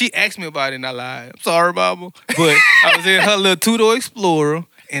 Well, she asked me about it and I lied. I'm sorry, Mama. But I was in her little two-door Explorer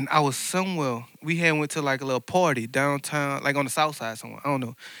and I was somewhere. We had went to like a little party downtown, like on the south side somewhere. I don't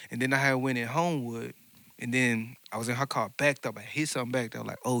know. And then I had went in Homewood and then I was in her car backed up. I hit something back there. I'm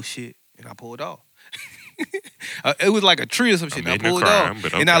like, oh shit. And I pulled off. It was like a tree or some shit. I pulled off.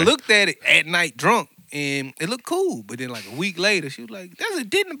 Okay. And I looked at it at night drunk. And it looked cool. But then like a week later, she was like, there's a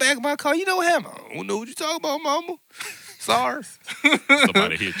dent in the back of my car. You know what happened? I don't know what you talking about, Mama. Sorry.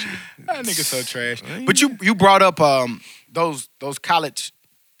 Somebody hit you. That nigga so trash. But you brought up those college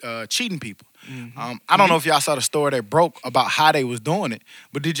cheating people. Mm-hmm. I don't know if y'all saw the story that broke about how they was doing it.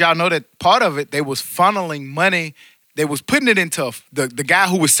 But did y'all know that part of it, they was funneling money. They was putting it into the guy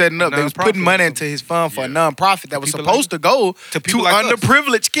who was setting up. They was putting money into his fund for a nonprofit that was supposed to go to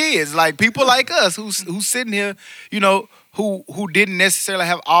underprivileged kids, like people like us who's sitting here, you know, who didn't necessarily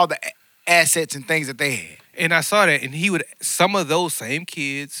have all the assets and things that they had. And I saw that, and some of those same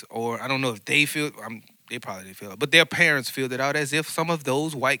kids, or I don't know if they feel, they probably didn't feel it, but their parents filled it out as if some of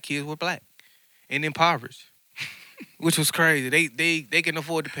those white kids were black and impoverished. Which was crazy. They can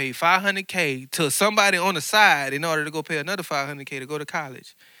afford to pay $500K to somebody on the side in order to go pay another $500K to go to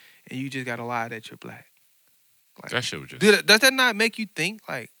college, and you just gotta lie that you're black. Like, that shit was just. Does that not make you think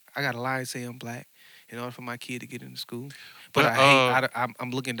like I gotta lie and say I'm black in order for my kid to get into school? But I'm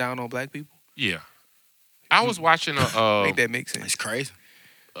looking down on black people. Yeah, I was watching a. Make that make sense. It's crazy.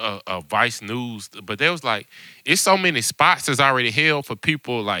 A Vice News, but there was like, it's so many spots that's already held for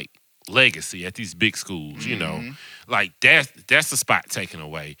people like legacy at these big schools, you know, like that's the spot taken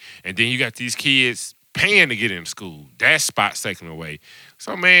away, and then you got these kids paying to get in school. That spot's taken away.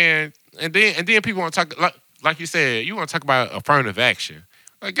 So man, and then people want to talk like you said, you want to talk about affirmative action.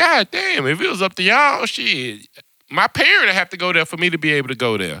 Like, god damn, if it was up to y'all, shit, my parent would have to go there for me to be able to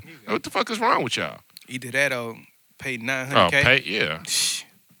go there. What the fuck is wrong with y'all? Either that or pay $900K. Oh, pay, yeah.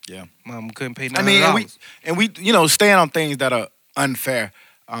 Yeah. Mom couldn't pay $900. I mean, and we you know, stand on things that are unfair.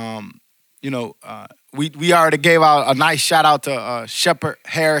 You know, we already gave out a nice shout out to Shepard,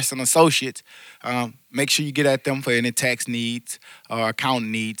 Harris, and Associates. Make sure you get at them for any tax needs or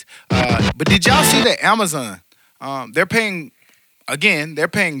accounting needs. But did y'all see that Amazon? They're paying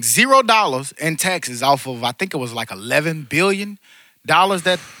 $0 in taxes off of, I think it was like $11 billion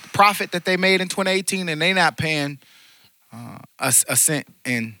that profit that they made in 2018, and they not paying a cent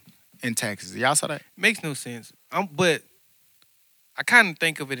in taxes. Y'all saw that? Makes no sense. But I kind of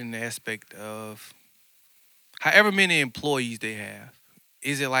think of it in the aspect of however many employees they have.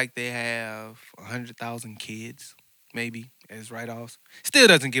 Is it like they have 100,000 kids, maybe, as write-offs? Still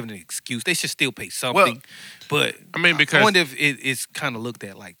doesn't give an excuse. They should still pay something. But I mean, because I wonder if it's kind of looked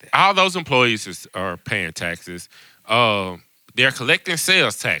at like that. All those employees are paying taxes. They're collecting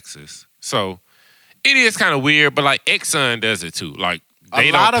sales taxes. So it is kind of weird, but like Exxon does it too. Like they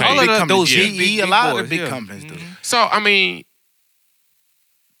a lot don't of pay. big companies, GE, GE, a lot of the big companies do. So I mean,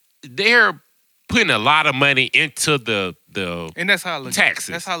 they're putting a lot of money into the and that's how I look taxes.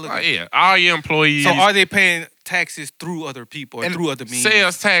 That's how I look at it. Yeah, all your employees. So are they paying taxes through other people or and through other means?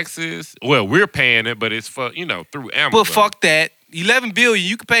 Sales taxes. Well, we're paying it, but it's for through Amazon. But fuck that. $11 billion,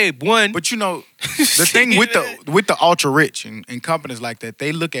 you can pay one. But you know, the thing with the ultra rich and companies like that,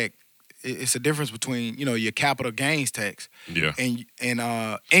 they look at it's a difference between your capital gains tax and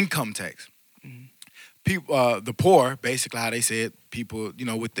income tax. People, the poor, basically how they said, people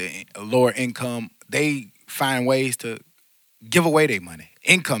with the lower income, they find ways to give away their money.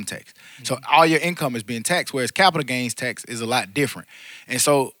 Income tax. So all your income is being taxed, whereas capital gains tax is a lot different. And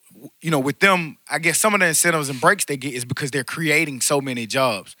so with them, I guess some of the incentives and breaks they get is because they're creating so many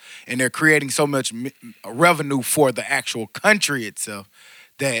jobs and they're creating so much revenue for the actual country itself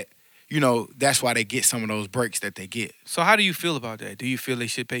that, that's why they get some of those breaks that they get. So how do you feel about that? Do you feel they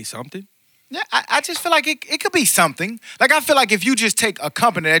should pay something? Yeah, I just feel like it could be something. Like, I feel like if you just take a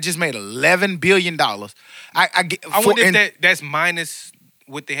company that just made $11 billion, I wonder if that's minus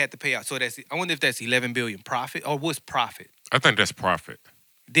what they had to pay out. So I wonder if that's $11 billion profit or what's profit? I think that's profit.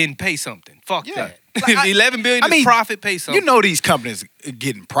 Then pay something. Fuck that. Like, $11 billion is profit, pay something. These companies are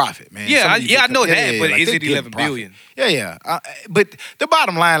getting profit, man. Yeah, I know that, but is it $11 billion? Yeah. But the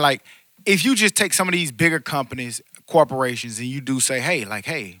bottom line, like, if you just take some of these bigger companies, corporations, and you do say, hey,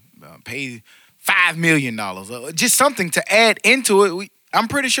 pay $5 million, just something to add into it, I'm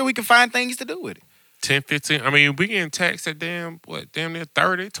pretty sure we can find things to do with it. 10, 15. I mean, we getting taxed at damn near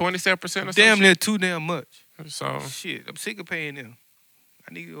 30, 27% or something. Damn near too damn much. So shit, I'm sick of paying them.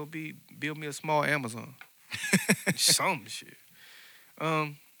 I need to go build me a small Amazon. Some shit.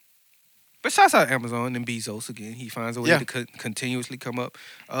 But shouts out Amazon and Bezos again. He finds a way to continuously come up.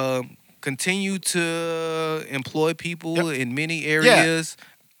 Continue to employ people in many areas.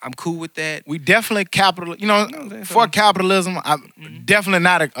 I'm cool with that. We definitely for capitalism, I'm definitely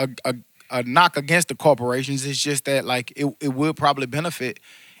not a knock against the corporations. It's just that like it would probably benefit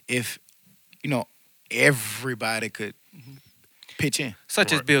if, everybody could pitch in.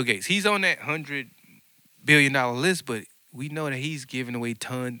 Such as Bill Gates. He's on that $100 billion list, but we know that he's giving away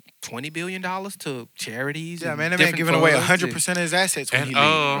 $20 billion to charities. Yeah, man, that man giving away 100% of his assets when he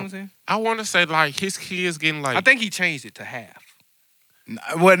leaves. I want to say like his kids getting like. I think he changed it to half.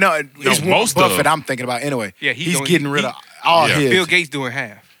 Well, no, it's most Buffett I'm thinking about anyway. Yeah, he's getting rid of all his. Bill Gates doing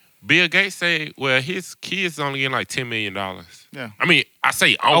half. Bill Gates say, well, his kids only getting like $10 million. Yeah. I mean, I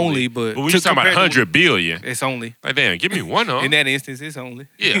say only but when you talking about $100 billion, it's only. Like, damn, give me one of. In that instance, it's only.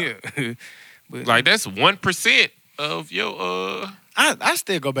 Yeah. But, like that's 1% of your. I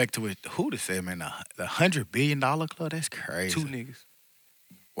still go back to it. Who to say, man? The $100 billion club. That's crazy. 2 niggas.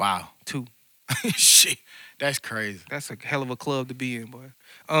 Wow. 2. Shit, that's crazy. That's a hell of a club to be in, boy.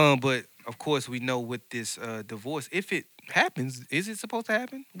 But of course, we know with this divorce, if it happens, is it supposed to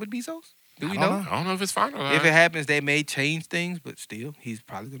happen with Bezos? Do we know? I don't know if it's final. If it happens, they may change things, but still, he's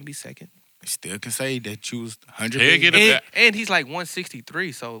probably going to be second. They still can say they choose 100 billion. And he's like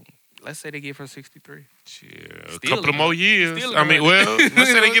 163, so let's say they give her 63. Yeah, a couple of more years. I mean, well,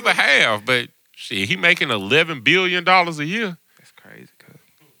 let's say they give a half, but shit, he making $11 billion a year. That's crazy, cuz.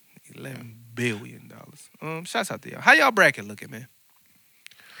 $11 billion. Shouts out to y'all. How y'all bracket looking, man?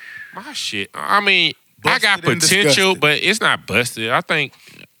 My shit. I mean, Busted I got and potential, disgusted. but it's not busted. I think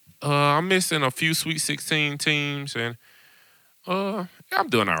I'm missing a few Sweet 16 teams, and I'm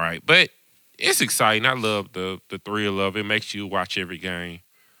doing all right. But it's exciting. I love the thrill of it. It makes you watch every game.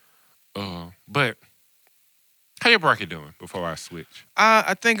 But how your bracket doing before I switch?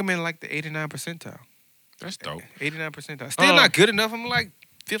 I think I'm in like the 89 percentile. That's dope. 89 percentile. Still not good enough. I'm like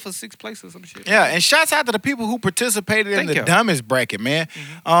 5th or 6th place or some shit. Yeah, and shouts out to the people who participated in the y'all. dumbest bracket, man.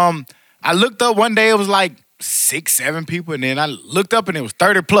 I looked up one day, it was like 6, 7 people, and then I looked up and it was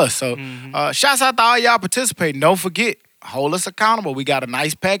 30 plus. So shouts out to all y'all participating. Don't forget, hold us accountable. We got a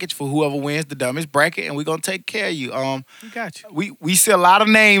nice package for whoever wins the dumbest bracket, and we're gonna take care of you. We got you. We see a lot of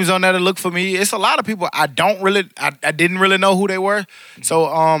names on there to look for me. It's a lot of people I didn't really know who they were.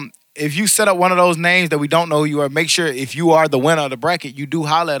 So if you set up one of those names that we don't know who you are, make sure if you are the winner of the bracket, you do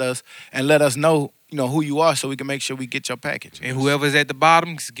holler at us and let us know, who you are so we can make sure we get your package. And whoever's at the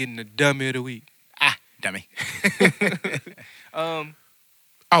bottom is getting the dummy of the week. Dummy.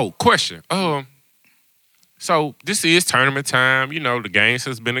 Question. So this is tournament time. The games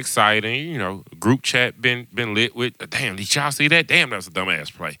has been exciting. Group chat been lit with. Damn, did y'all see that? Damn, that was a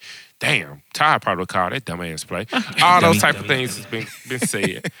dumbass play. Damn, Ty probably would call that dumbass play. All those type of things has been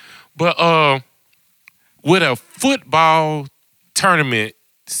said. But would a football tournament,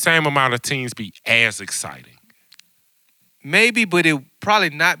 same amount of teams be as exciting? Maybe, but it probably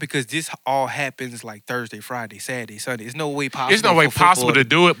not because this all happens like Thursday, Friday, Saturday, Sunday. There's no way possible. There's no way possible to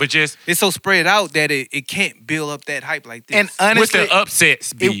do it, but just it's so spread out that it can't build up that hype like this. And honestly, with the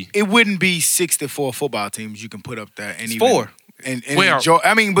upsets be? It wouldn't be 64 football teams you can put up there. And it's 4. And enjoy.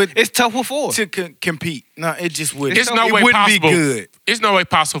 I mean, but it's tough with 4 to compete. No, it just wouldn't. There's no it way wouldn't possible. be good. It's no way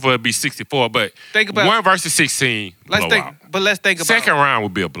possible for it to be 64. But think about 1 versus 16. Let's blowout. think about second round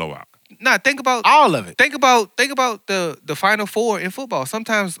would be a blowout. Nah, think about all of it. Think about the Final Four in football.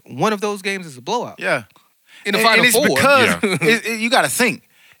 Sometimes one of those games is a blowout. Yeah. In the Final it's Four. Because you got to think,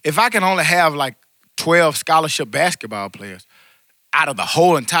 if I can only have like 12 scholarship basketball players out of the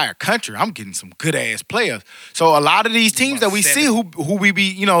whole entire country, I'm getting some good ass players. So a lot of these teams that we see who we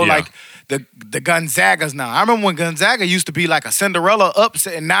be, like the Gonzagas now. I remember when Gonzaga used to be like a Cinderella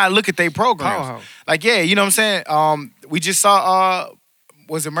upset, and now look at their programs. Powerhouse. Like, yeah, you know what I'm saying? We just saw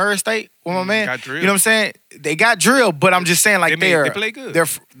was it Murray State with my man? Got drilled. You know what I'm saying? They got drilled, but I'm just saying like they play good.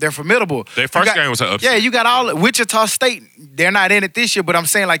 They're formidable. Their first game was an upset. Yeah, you got all Wichita State. They're not in it this year, but I'm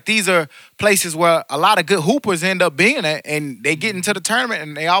saying like these are places where a lot of good hoopers end up being at, and they get into the tournament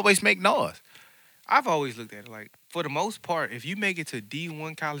and they always make noise. I've always looked at it like, for the most part, if you make it to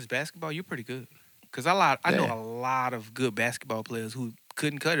D1 college basketball, you're pretty good. Because I know a lot of good basketball players who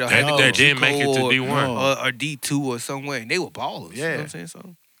couldn't cut it. That didn't make it to D1. Or D2 or somewhere, and they were ballers. Yeah. You know what I'm saying?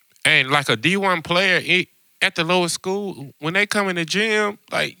 So, and like a D1 player at the lower school, when they come in the gym,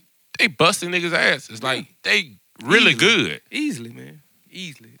 like they busting niggas' asses. Like they really good. Easily, man.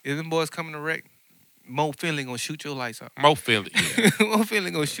 Easily. If them boys coming to wreck, Mo Finley gonna shoot your lights out. Mo Finley, yeah. Mo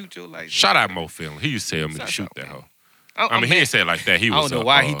Finley gonna shoot your lights out. Shout out Mo Finley. He used to tell me to shoot that hoe. I mean, he didn't say it like that. He was. I don't know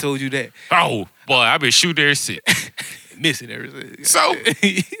why he told you that. Oh boy, I been shooting there since. miss it every So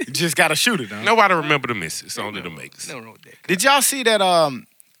You just got to shoot it, huh? nobody remember the misses, only the makes. No wrong with that. Did y'all see that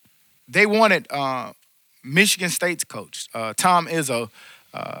they wanted Michigan State's coach, Tom Izzo,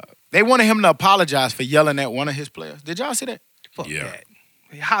 they wanted him to apologize for yelling at one of his players. Did y'all see that? Fuck Yeah. that.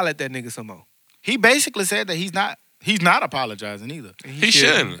 Holler at that nigga some more. He basically said that he's not apologizing either. And He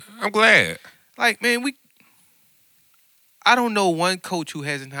shouldn't. I'm glad. Like, man, I don't know one coach who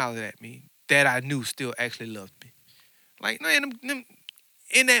hasn't hollered at me that I knew still actually loved me. Like, man,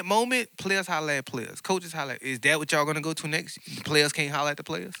 in that moment, players holler at players. Coaches holler at, is that what y'all gonna go to next? The players can't holler at the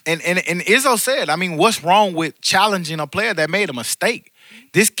players? And Izzo said, I mean, what's wrong with challenging a player that made a mistake?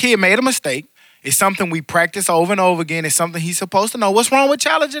 This kid made a mistake. It's something we practice over and over again. It's something he's supposed to know. What's wrong with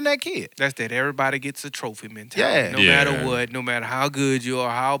challenging that kid? That's that everybody gets a trophy mentality. Yeah. No matter what, no matter how good you are,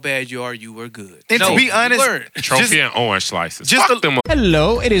 how bad you are, you were good. And to be honest, Trophy and orange slices. just Fuck them.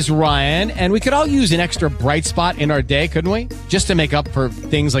 Hello, it is Ryan, and we could all use an extra bright spot in our day, couldn't we? Just to make up for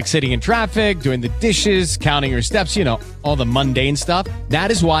things like sitting in traffic, doing the dishes, counting your steps, all the mundane stuff.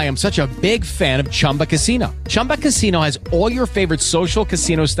 That is why I'm such a big fan of Chumba Casino. Chumba Casino has all your favorite social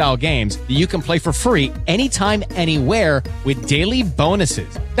casino-style games that you can play for free anytime, anywhere with daily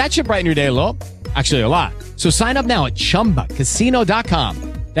bonuses. That should brighten your day a little. Actually, a lot. So sign up now at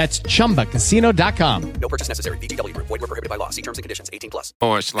ChumbaCasino.com. That's ChumbaCasino.com. No purchase necessary. VGW Group. Void where prohibited by law. See terms and conditions. 18+.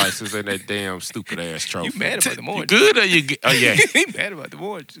 Orange slices and that damn stupid ass trophy. You mad about the You orange? good or you? Oh yeah. He mad about the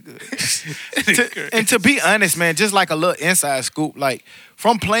orange. Good. and to be honest, man, just like a little inside scoop, like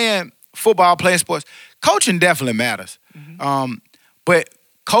from playing football, playing sports, coaching definitely matters. But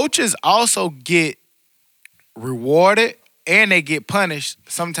coaches also get rewarded and they get punished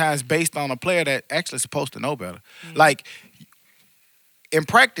sometimes based on a player that actually is supposed to know better. Like in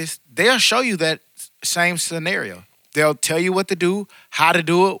practice, they'll show you that same scenario. They'll tell you what to do, how to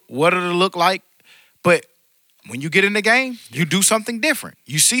do it, what it'll look like. But when you get in the game, you do something different.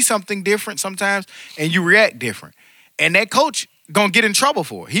 You see something different sometimes, and you react different. And that coach gonna get in trouble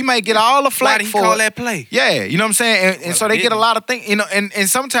for it. He may get all the flack Why did he for call it. that play? Yeah, you know what I'm saying? And so they get a lot of things, and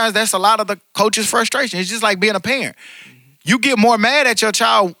sometimes that's a lot of the coach's frustration. It's just like being a parent. You get more mad at your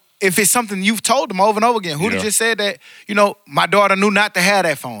child if it's something you've told them over and over again. Huda just said that, my daughter knew not to have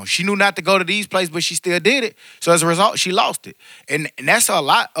that phone. She knew not to go to these places, but she still did it. So as a result, she lost it. And that's a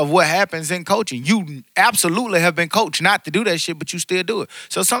lot of what happens in coaching. You absolutely have been coached not to do that shit, but you still do it.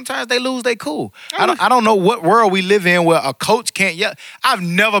 So sometimes they lose their cool. I don't know what world we live in where a coach can't yell. I've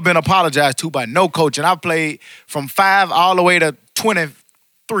never been apologized to by no coach, and I've played from 5 all the way to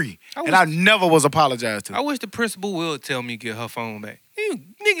 23. And I never was apologized to. I wish the principal would tell me to get her phone back.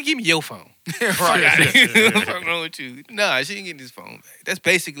 Nigga, give me your phone. Right. What's wrong with you? Nah, she ain't getting this phone back. That's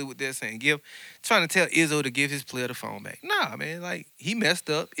basically what they're saying. Trying to tell Izzo to give his player the phone back. Nah, man, like, he messed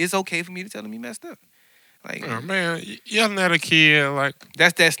up. It's okay for me to tell him he messed up. Like, Oh, man, yelling at a kid like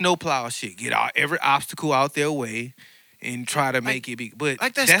that's that snowplow shit. Get every obstacle out their way and try to make it big. But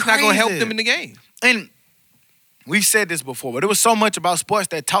that's not going to help crazy. them in the game. And we've said this before, but there was so much about sports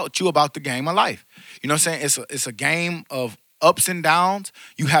that taught you about the game of life. You know what I'm saying? It's a game of ups and downs.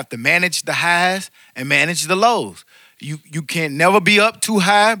 You have to manage the highs and manage the lows. You can never be up too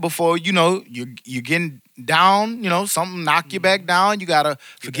high before, you're getting down, something knock you back down. You got to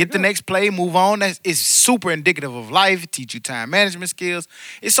forget the next play, move on. It's super indicative of life. It teach you time management skills.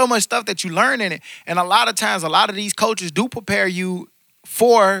 It's so much stuff that you learn in it. And a lot of times, a lot of these coaches do prepare you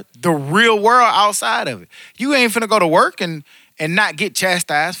for the real world outside of it. You ain't finna go to work and not get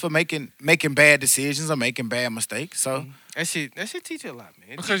chastised for making bad decisions or making bad mistakes. So That shit teach you a lot,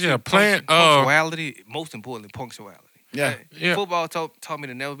 man. Because playing punctuality, most importantly, punctuality. Yeah. Yeah. Football taught me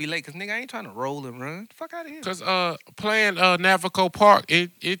to never be late because, nigga, I ain't trying to roll and run. Fuck out of here. Because playing Navico Park,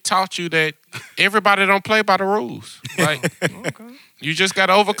 it taught you that everybody don't play by the rules. Like, you just got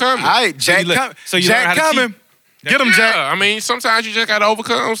to overcome it. all right, Jack, Jack coming. Get him, Jack. I mean, sometimes you just got to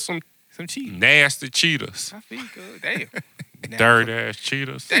overcome some cheaters. Nasty cheaters. I feel good. Damn. Dirty ass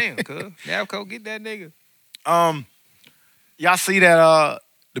cheaters. Damn, cuz. Navco, get that nigga. Y'all see that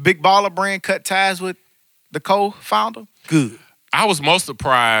the Big Baller brand cut ties with the co-founder? Good. I was most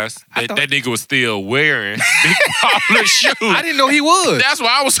surprised that that nigga was still wearing Big Baller shoes. I didn't know he was. That's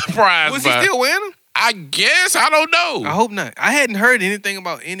why I was surprised. Was he still wearing them? I guess. I don't know. I hope not. I hadn't heard anything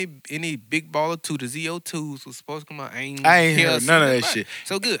about any Big Baller 2. The ZO2s was supposed to come out. I ain't heard none of that shit.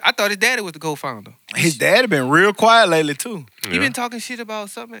 So good. I thought his daddy was the co-founder. His dad been real quiet lately, too. He been talking shit about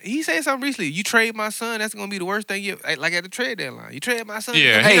something. He said something recently. You trade my son, that's going to be the worst thing you... Like at the trade deadline. You trade my son.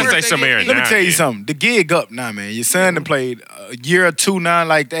 Yeah, that's he the worst say thing some you air ever Let me did. tell you something. The gig up now, man. Your son done played a year or two now.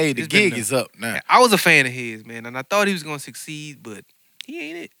 Like, hey, the gig is up now. I was a fan of his, man, and I thought he was going to succeed, but he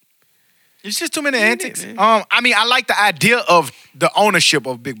ain't it. It's just too many antics. I mean, I like the idea of the ownership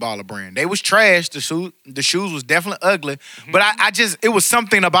of Big Baller Brand. They was trash. The shoes was definitely ugly. But it was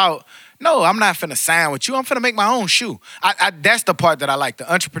something about, no, I'm not finna sign with you. I'm finna make my own shoe. That's the part that I like, the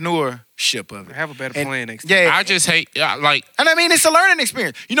entrepreneurship of it. Have a better plan next time. Yeah, I just hate, like... And I mean, it's a learning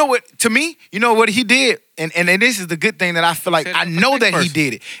experience. You know what, to me, you know what he did? And this is the good thing that I feel like, I know that he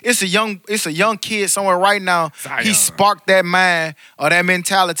did it. It's a young kid somewhere right now. Zion. He sparked that mind or that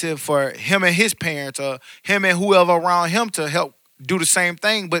mentality for him and his parents or him and whoever around him to help do the same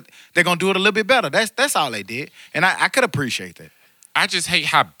thing, but they're going to do it a little bit better. That's all they did. And I could appreciate that. I just hate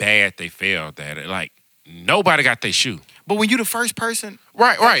how bad they failed at it. Like, nobody got their shoe. But when you the first person...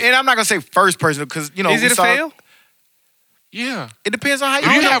 Right. And I'm not going to say first person because, you know... Is it a fail? Yeah. It depends on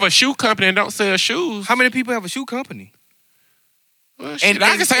how you have a shoe company and don't sell shoes. How many people have a shoe company? Well, shit,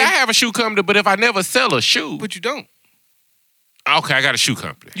 I can say I have a shoe company, but if I never sell a shoe... But you don't. Okay, I got a shoe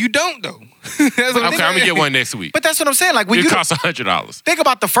company. You don't, though. Okay, I'm going to get one next week. But that's what I'm saying. Like when it costs $100. Think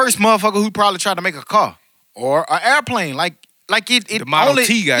about the first motherfucker who probably tried to make a car or an airplane. Like it the Model only,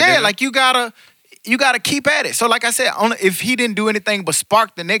 T guy. Yeah, like you gotta keep at it. So like I said, if he didn't do anything but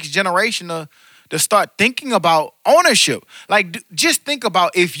spark the next generation to start thinking about ownership. Like just think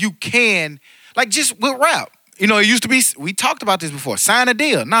about if you can, like just with rap. You know, it used to be, we talked about this before, sign a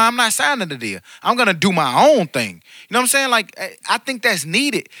deal. No, I'm not signing the deal. I'm going to do my own thing. You know what I'm saying? Like, I think that's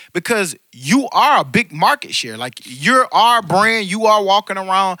needed because you are a big market share. Like, you're our brand. You are walking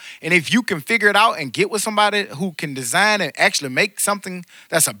around. And if you can figure it out and get with somebody who can design and actually make something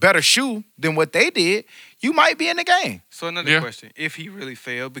that's a better shoe than what they did, you might be in the game. So another question. If he really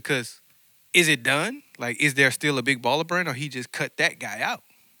failed, because is it done? Like, is there still a Big Baller Brand or he just cut that guy out?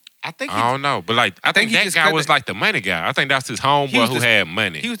 I don't know, but like I think that guy was like the money guy. I think that's his homeboy who had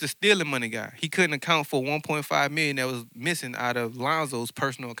money. He was the stealing money guy. He couldn't account for $1.5 million that was missing out of Lonzo's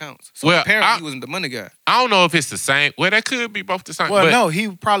personal accounts. So apparently he wasn't the money guy. I don't know if it's the same. Well, that could be both the same. Well, no, he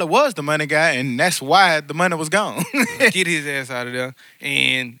probably was the money guy, and that's why the money was gone. Get his ass out of there,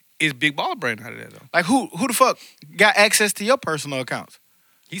 and is Big Baller Brand out of there though? Like who the fuck got access to your personal accounts?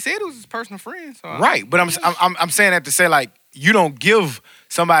 He said it was his personal friend. So right, but I'm saying that to say like you don't give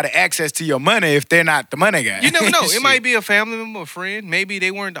somebody access to your money if they're not the money guy. You never know. It might be a family member, a friend. Maybe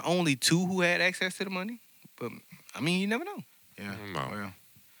they weren't the only two who had access to the money. But I mean, you never know. Yeah. Well,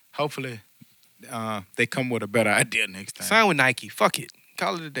 hopefully they come with a better idea next time. Sign with Nike. Fuck it.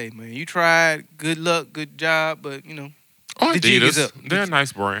 Call it a day, man. You tried. Good luck. Good job. But you know, the Adidas, jig is up. They're a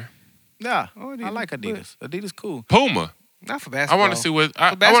nice brand. Yeah, I like Adidas. Adidas cool. Puma. Not for basketball. I want to see what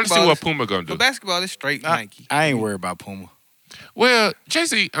I want to see what Puma gonna do. For basketball, it's straight Nike. I ain't worried about Puma. Well,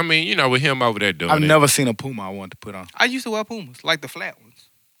 Jesse, I mean, you know, with him over there doing I've never seen a Puma I wanted to put on. I used to wear Pumas, like the flat ones.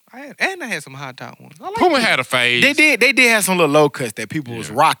 I had some high top ones. Puma had a phase. They did have some little low cuts that people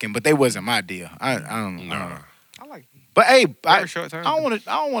was rocking, but they wasn't my deal. I don't know. I like them. But hey, I don't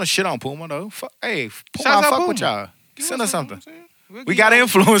want to shit on Puma though. Hey, Puma, Shout out fuck Puma. with y'all. Send us something. We got got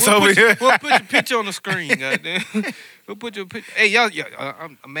influence over here. We'll put your picture on the screen, goddamn. We'll put your picture. Hey, y'all,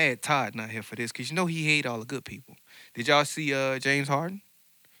 I'm mad Todd not here for this because you know he hate all the good people. Did y'all see James Harden?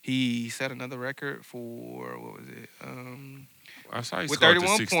 He set another record for, what was it? I saw he with scored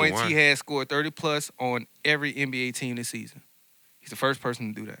 31 61. points, he had scored 30 plus on every NBA team this season. He's the first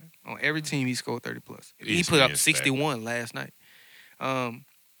person to do that. On every team, he scored 30 plus. He put up 61 last night.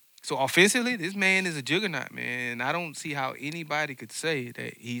 So offensively, this man is a juggernaut, man. I don't see how anybody could say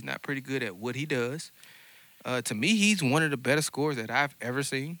that he's not pretty good at what he does. To me, he's one of the better scorers that I've ever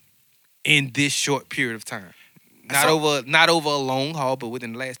seen in this short period of time. Not over a long haul, but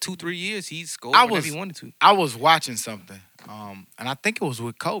within the last 2-3 years, he's scored whenever he wanted to. I was watching something, and I think it was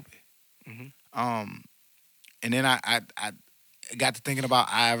with Kobe. And then I got to thinking about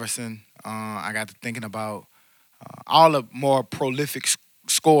Iverson. I got to thinking about all the more prolific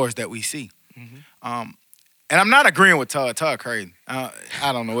scores that we see. And I'm not agreeing with Todd. Todd crazy. I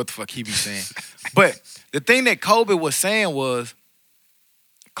don't know what the fuck he be saying. But the thing that Kobe was saying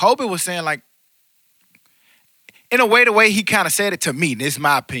like, in a way, the way he kind of said it to me, this is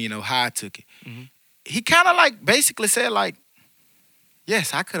my opinion of how I took it. He kind of like basically said like,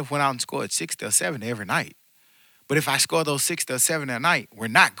 yes, I could have went out and scored 60 or 70 every night. But if I score those 60 or 70 a night, we're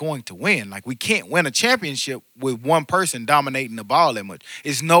not going to win. Like, we can't win a championship with one person dominating the ball that much.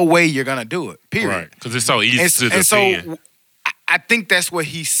 There's no way you're going to do it, period. Right, because it's so easy to defend. And so I think that's what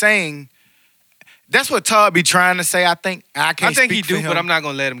he's saying. That's what Todd be trying to say, I think. I think he do, but I'm not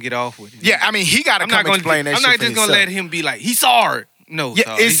going to let him get off with it. Yeah, I mean, he got to come explain that shit. I'm not just going to let him be like, he's sorry. No,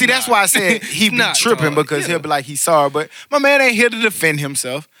 yeah, and see, that's why I said he be tripping because he'll be like, he's sorry. But my man ain't here to defend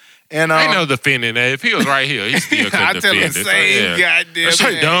himself. And ain't no defending that. If he was right here, he still couldn't defend it. I tell the same goddamn That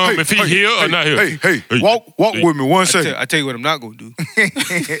shit dumb if he here or not here. Hey, walk with me one second. I tell you what I'm not gonna do.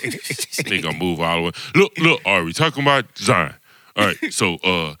 They gonna move all the way. Look. All right, we talking about Zion. All right,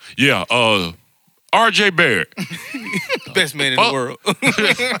 so R.J. Barrett, best man in the world.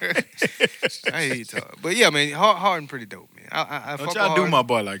 I hate talk, but yeah, man, Harden pretty dope, man. I Don't fuck y'all with do Harden. my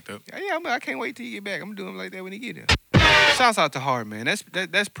boy like that? Yeah, I can't wait till you get back. I'm gonna do him like that when he get here. Shouts out to Harden, man.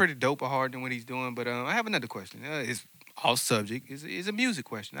 That's pretty dope of Harden what he's doing. But I have another question. It's off subject. It's a music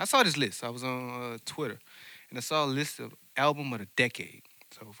question. I saw this list. I was on Twitter, and I saw a list of album of the decade.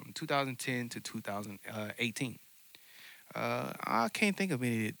 So from 2010 to 2018. I can't think of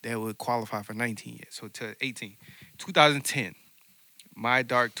any that would qualify for 19 yet. So to 18. 2010, My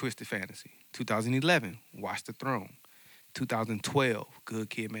Dark Twisted Fantasy. 2011, Watch the Throne. 2012, Good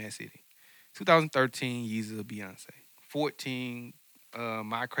Kid, Mad City. 2013, Yeezus of Beyonce. 14,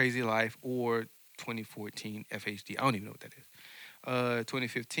 My Crazy Life, or 2014, FHD. I don't even know what that is.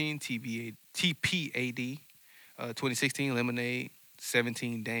 2015, TPAD. 2016, Lemonade.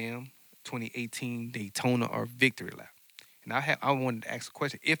 17, Damn. 2018, Daytona or Victory Lap. And I wanted to ask a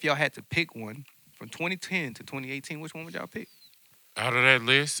question. If y'all had to pick one from 2010 to 2018, which one would y'all pick? Out of that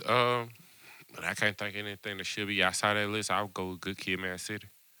list, but I can't think of anything that should be outside that list. I would go with Good Kid, Mad City.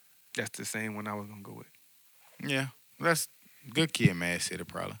 That's the same one I was gonna go with. Yeah, that's Good Kid, Mad City,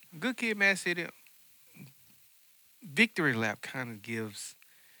 probably. Good Kid, Mad City. Victory Lap kind of gives.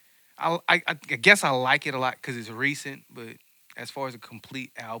 I guess I like it a lot because it's recent, but as far as a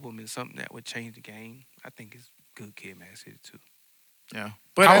complete album and something that would change the game, I think it's Good Kid, Mad City too. Yeah,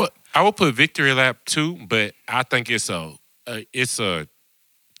 but I would put Victory Lap too, but I think it's a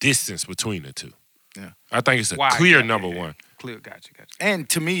distance between the two. Yeah, I think it's a clear number one. Clear, gotcha. And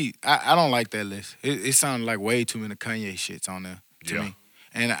to me, I don't like that list. It sounded like way too many Kanye shits on there to me.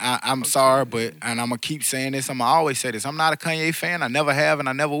 And I'm sorry, but I'm gonna keep saying this. I'm gonna always say this. I'm not a Kanye fan. I never have, and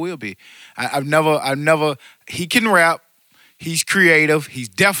I never will be. I've never. He can rap. He's creative. He's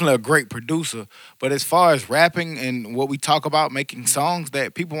definitely a great producer. But as far as rapping and what we talk about, making songs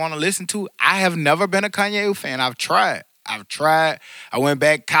that people want to listen to, I have never been a Kanye fan. I've tried. I went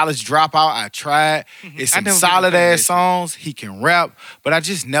back, college dropout. I tried. It's some solid ass songs. He can rap, but I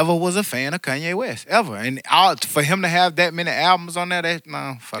just never was a fan of Kanye West ever. And for him to have that many albums on there,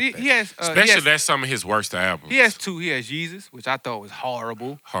 fuck that. He has, Especially that's some of his worst albums. He has two. He has Yeezus, which I thought was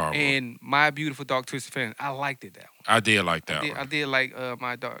horrible. And My Beautiful Dark Twisted Fantasy. I liked it that one. I did like that one. I did like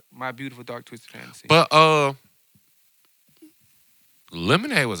My Beautiful Dark Twisted Fantasy. But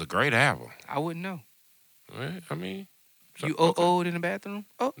Lemonade was a great album. I wouldn't know. Right? I mean. You old in the bathroom?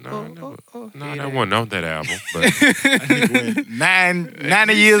 No, that wasn't on that album. But I think it went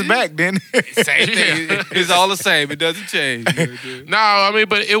 90 years back then. Same thing. It's all the same. It doesn't change. No, I mean,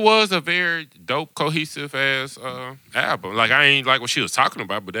 but it was a very dope, cohesive ass album. Like I ain't like what she was talking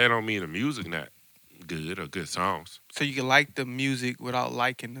about, but that don't mean the music not good or good songs. So you can like the music without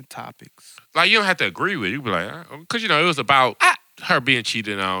liking the topics. Like you don't have to agree with it. You be like, because it was about her being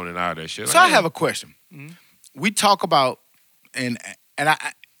cheated on and all that shit. So I have a question. Mm-hmm. We talk about. And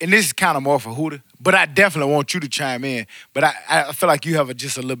this is kind of more for Huda, but I definitely want you to chime in. But I feel like you have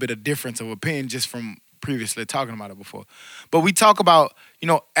just a little bit of difference of opinion just from previously talking about it before. But we talk about,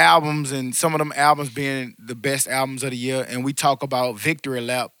 albums and some of them albums being the best albums of the year, and we talk about Victory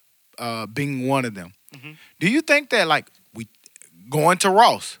Lap being one of them. Mm-hmm. Do you think that, like, we going to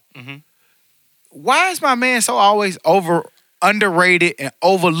Ross, why is my man so always underrated and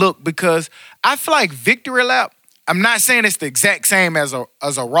overlooked? Because I feel like Victory Lap, I'm not saying it's the exact same as a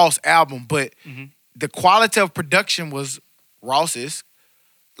Ross album, but the quality of production was Ross's.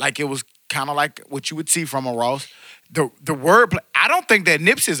 Like it was kind of like what you would see from a Ross. The wordplay. I don't think that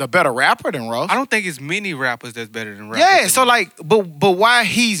Nipsey's a better rapper than Ross. I don't think it's many rappers that's better than Ross. Yeah, so like, but why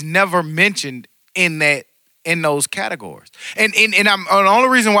he's never mentioned in those categories? And I'm the only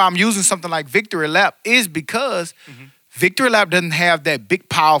reason why I'm using something like Victory Lap is because. Victory Lap doesn't have that big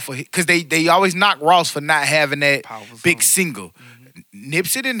powerful hit because they always knock Ross for not having that powerful big single.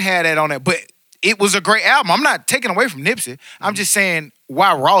 Nipsey didn't have that on that, but it was a great album. I'm not taking away from Nipsey. I'm just saying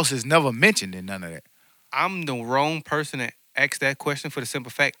why Ross is never mentioned in none of that. I'm the wrong person to ask that question for the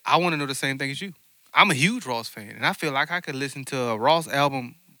simple fact I want to know the same thing as you. I'm a huge Ross fan, and I feel like I could listen to a Ross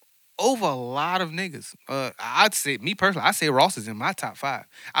album over a lot of niggas. I'd say, me personally, I say Ross is in my top 5.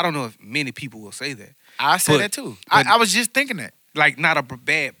 I don't know if many people will say that. I say that too. I was just thinking that. Like, not a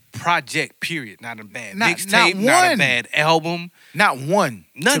bad project, period. Not a bad mixtape, not a bad album. Not one.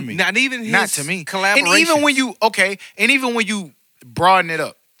 None. To me. Not even his not to me. collaboration. And even when you broaden it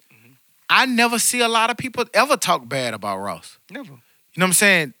up, I never see a lot of people ever talk bad about Ross. Never. You know what I'm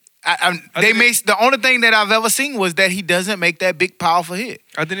saying? The only thing that I've ever seen was that he doesn't make that big powerful hit.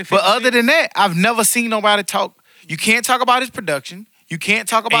 But other than that, I've never seen nobody talk. You can't talk about his production. You can't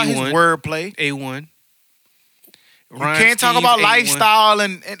talk about his wordplay. A1. You can't talk about lifestyle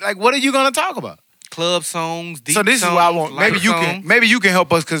and like what are you gonna talk about? Club songs, deep So this songs, is what I want. songs. Maybe you can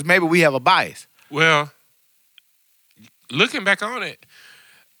help us because maybe we have a bias. Well, looking back on it,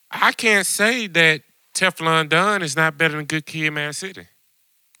 I can't say that Teflon Don is not better than Good Kid, Mad City.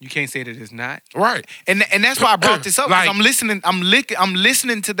 You can't say that it's not. Right. And that's why I brought this up. Because I'm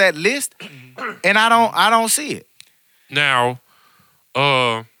listening to that list and I don't see it. Now,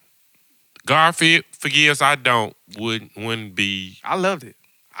 God Forgives I Don't wouldn't be. I loved it.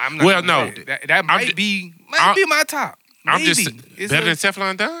 I'm not that might be my top. I'm Maybe. just better than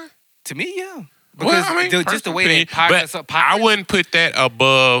Teflon Don? To me, yeah. Because just the way they Pirates. I wouldn't put that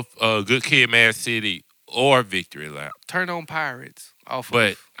above Good Kid, Mad City or Victory Lap. Turn on Pirates.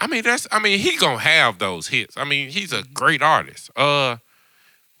 But he gonna have those hits. I mean, he's a great artist.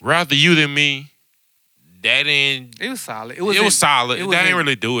 Rather You Than Me. That ain't. It was solid. It was solid. That ain't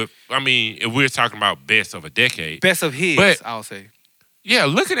really do it. I mean, if we're talking about best of a decade, best of his, but, I'll say. Yeah,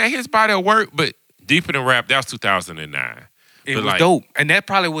 looking at his body of work, but Deeper Than Rap, that was 2009. It was dope, and that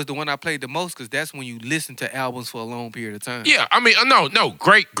probably was the one I played the most because that's when you listen to albums for a long period of time. Yeah, I mean, no,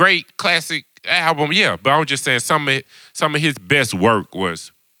 great classic album. Yeah, but I was just saying some of his best work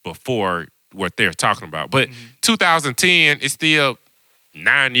was before what they're talking about. But 2010 is still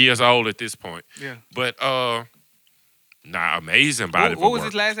 9 years old at this point. Yeah. But amazing body. What was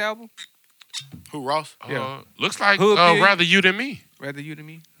his last album? Who, Ross? Looks like Rather You Than Me. Rather You Than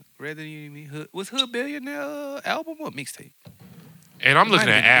Me. Rather You Than Me. Was Hood Billionaire album or mixtape? And I'm looking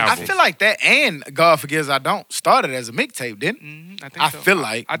at albums. I feel like that and God Forgives I Don't started as a mixtape, didn't? I think so. feel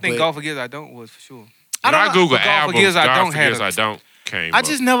like. I think God Forgives I Don't was for sure. When I Google albums, God Forgives I Don't came I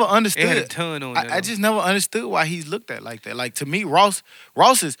just never understood. It had a ton on it. I just never understood why he's looked at like that. Like to me, Ross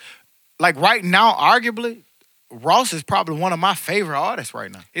is like right now, arguably, Ross is probably one of my favorite artists right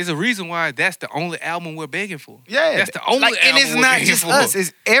now. There's a reason why that's the only album we're begging for. Yeah, that's the only album and it's we're not begging just for.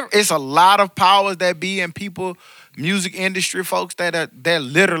 us. It's a lot of powers that be in people, music industry folks they're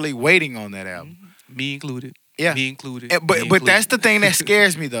literally waiting on that album. Me included. Yeah, me included. But that's the thing that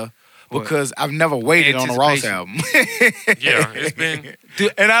scares me though. Because I've never waited on a Ross album. Yeah, it's been.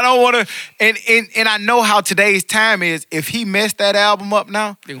 And I don't want to. And I know how today's time is. If he messed that album up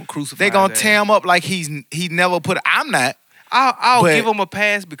now, they're gonna crucify. They're gonna tear him up like he never put. I'm not. I'll give him a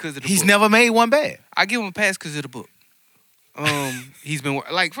pass because of the book. He's never made one bad. I give him a pass because of the book. He's been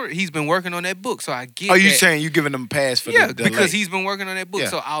working on that book, so I get. Oh, you saying you giving him a pass for the delay? Because he's been working on that book, Yeah.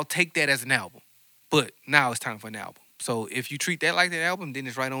 so I'll take that as an album. But now it's time for an album. So if you treat that like that album, then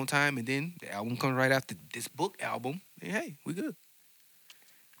it's right on time, and then the album comes right after this book album. Then hey, we good.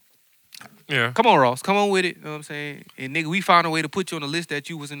 Yeah. Come on, Ross. Come on with it. You know what I'm saying? And nigga, we found a way to put you on the list that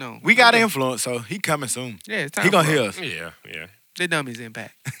you wasn't on. We got influence, so he coming soon. Yeah, it's time. He gonna for hear us. us. Yeah. The Dummies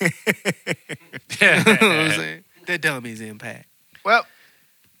impact. You know what I'm saying? The Dummies impact. Well,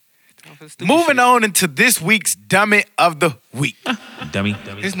 moving on into this week's Dummy of the Week. Dummy.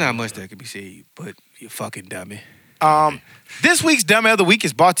 There's not much that can be said, but you fucking dummy. This week's Dummy of the Week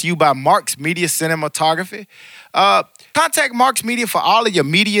is brought to you by Marks Media Cinematography. Contact Marks Media for all of your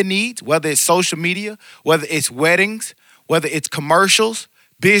media needs, whether it's social media, whether it's weddings, whether it's commercials,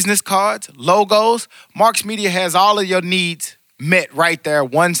 business cards, logos. Marks Media has all of your needs met right there.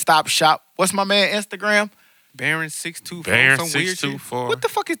 One-stop shop. What's my man Instagram? Baron624. Baron some weird shit. 624. What the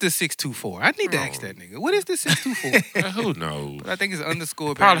fuck is the 624? I need to ask that nigga. What is the 624? Who knows? I think it's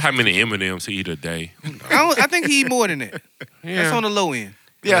underscore. Probably how many M&Ms he eat a day. I think he eat more than that. Yeah. That's on the low end.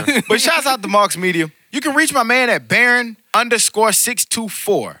 Yeah, but shouts out to Marks Media. You can reach my man at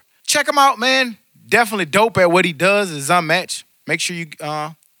Baron_624. Check him out, man. Definitely dope at what he does. Is unmatched. Make sure you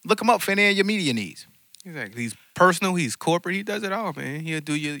look him up for any of your media needs. Exactly. He's personal. He's corporate. He does it all, man. He'll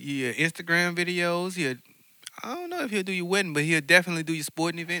do your Instagram videos. I don't know if he'll do your wedding, but he'll definitely do your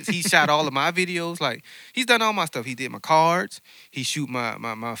sporting events. He shot all of my videos. Like, he's done all my stuff. He did my cards. He shoot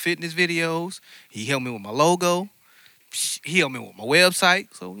my fitness videos. He helped me with my logo. He helped me with my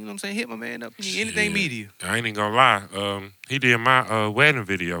website. So, you know what I'm saying? Hit my man up. Anything media. I ain't even gonna lie. He did my wedding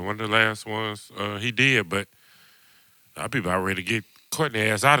video, one of the last ones he did, but I'll be about ready to get Courtney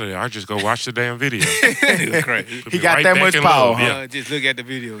ass out of there. I just go watch the damn video. He got that much power, huh? Yeah. Just look at the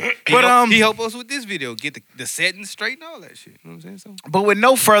video. But he helped us with this video, get the settings straight and all that shit. You know what I'm saying? So, But with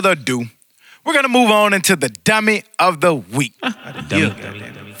no further ado, we're gonna move on into the Dummy of the Week.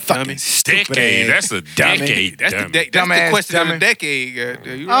 Fucking stupid Decade. ass That's a dummy. decade. that's dummy. the Dumbass question of dummy. the decade.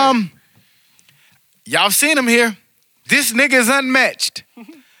 You right. Y'all seen him here. This nigga's unmatched.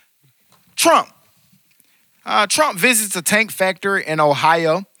 Trump. Trump visits a tank factory in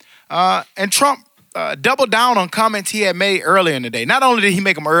Ohio. And Trump doubled down on comments he had made earlier in the day. Not only did he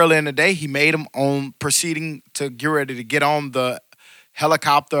make them earlier in the day, he made them on proceeding to get ready to get on the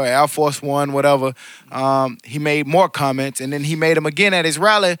helicopter, Air Force One, whatever. He made more comments, and then he made them again at his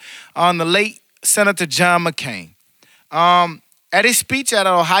rally on the late Senator John McCain. At his speech at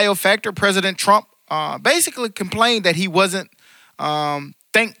an Ohio factory, President Trump basically complained that he wasn't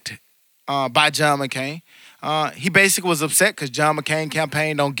thanked by John McCain. He basically was upset because John McCain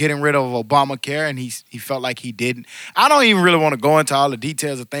campaigned on getting rid of Obamacare, and he felt like he didn't. I don't even really want to go into all the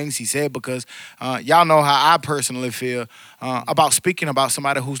details of things he said because y'all know how I personally feel about speaking about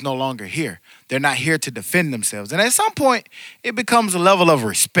somebody who's no longer here. They're not here to defend themselves. And at some point, it becomes a level of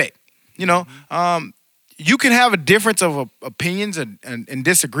respect. You know, you can have a difference of opinions and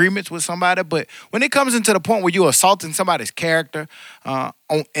disagreements with somebody, but when it comes into the point where you're assaulting somebody's character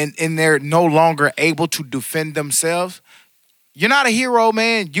and they're no longer able to defend themselves, you're not a hero,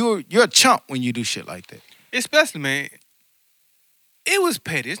 man. You're a chump when you do shit like that. Especially, man, it was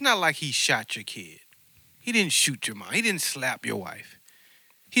petty. It's not like he shot your kid. He didn't shoot your mom. He didn't slap your wife.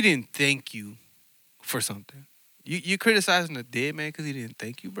 He didn't thank you for something. You criticizing a dead man because he didn't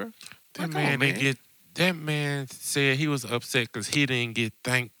thank you, bro? That man said he was upset because he didn't get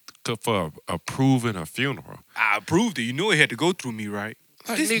thanked for approving a funeral. I approved it. You know it had to go through me, right?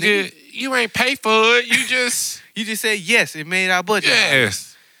 Like, nigga, you ain't pay for it. You just said yes. It made our budget.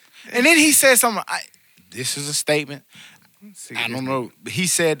 Yes. And then he said something. This is a statement. I don't know. He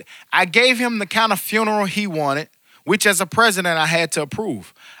said, I gave him the kind of funeral he wanted, which as a president I had to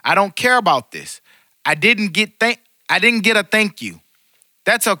approve. I don't care about this. I didn't get a thank you.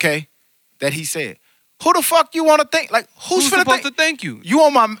 That's okay. That he said. Who the fuck you want to thank? Like, who's supposed to thank you? You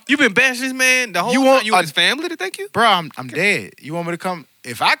been bashing this man the whole time? You want his family to thank you? Bro, I'm dead. You want me to come?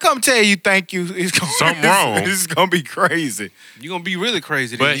 If I come tell you thank you, it's gonna something wrong. This is gonna be crazy. You're gonna be really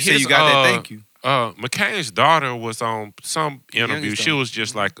crazy. But you say you got that thank you. McCain's daughter was on some interview. She was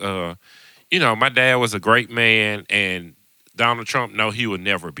just like, my dad was a great man, and Donald Trump, no, he would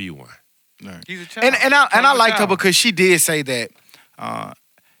never be one. Right. He's a child. And I liked her because she did say that.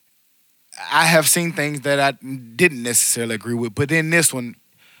 I have seen things that I didn't necessarily agree with, but in this one,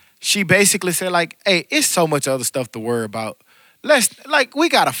 she basically said like, "Hey, it's so much other stuff to worry about. We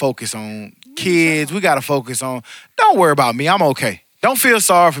gotta focus on kids. We gotta focus on. Don't worry about me. I'm okay. Don't feel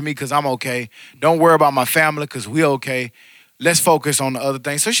sorry for me because I'm okay. Don't worry about my family because we okay. Let's focus on the other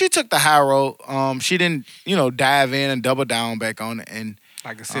things." So she took the high road. She didn't, dive in and double down back on it, and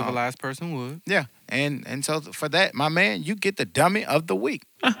like a civilized person would. Yeah, and so for that, my man, you get the dummy of the week.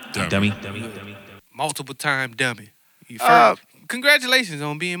 Dummy. Multiple time dummy. Congratulations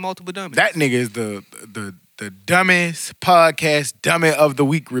on being multiple dummies. That nigga is the Dummies podcast dummy of the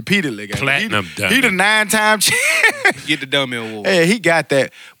week repeatedly. Platinum dummy. He the 9-time champ. Get the dummy award. Yeah, he got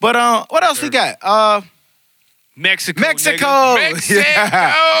that. But what else we got? Mexico.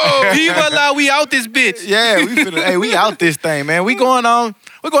 Yeah. Viva la, we out this bitch. Yeah, we out this thing, man. We're going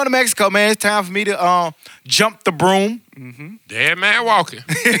to Mexico, man. It's time for me to jump the broom. Mm-hmm. Dead man walking.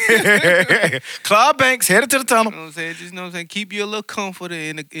 Claude Banks headed to the tunnel. You know what I'm saying? Just know what I'm saying. Keep you a little comforter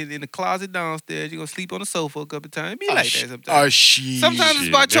in the closet downstairs. You're gonna sleep on the sofa a couple times. Be like that sometimes. Oh shit. Sometimes it's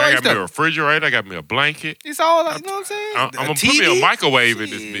by choice. I got me a refrigerator. I got me a blanket. It's all like, you know what I'm saying? I'm gonna put me a microwave in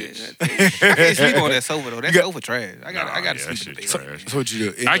this bitch. I can't sleep on that sofa though. That sofa trash. I got to sleep in the bed. So what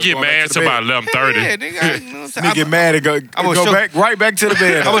you do? I get mad to about 11:30. Yeah, nigga. You know what I'm Nigga get mad and go right back to the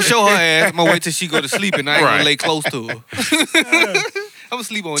bed. I'm gonna show her ass. I'm gonna wait till she go to sleep and I ain't gonna lay close to her. I'm gonna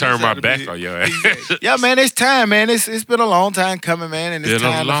sleep on. Turn my back on your ass. Yeah, man, it's time, man. It's been a long time coming, man, and it's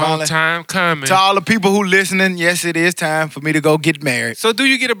time been a long time coming. To all the people who listening, yes, it is time for me to go get married. So, do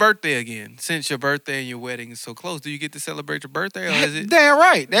you get a birthday again? Since your birthday and your wedding is so close, do you get to celebrate your birthday, or is it? Damn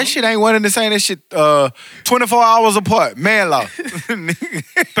right. That shit ain't one and the same. That shit 24 hours apart. Man law.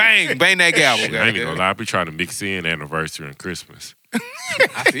 Bang that gavel. I ain't gonna lie. I be trying to mix in anniversary and Christmas.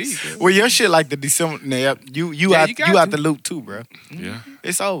 I feel you. Well, your shit like the December. You out the loop too, bro. Yeah,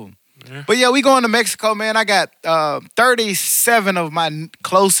 it's over. Yeah. But yeah, we going to Mexico, man. I got 37 of my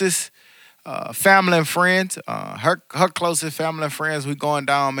closest family and friends. Her closest family and friends. We going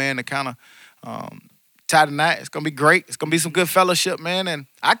down, man, to kind of tie the night. It's gonna be great. It's gonna be some good fellowship, man. And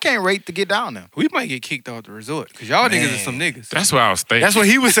I can't wait to get down there. We might get kicked off the resort because y'all niggas are some niggas. That's what I was thinking. That's what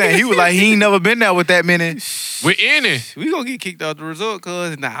he was saying. He was like, he ain't never been there with that many. We in it. We gonna get kicked off the resort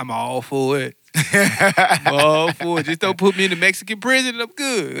because I'm all for it. I'm all for it. Just don't put me in the Mexican prison and I'm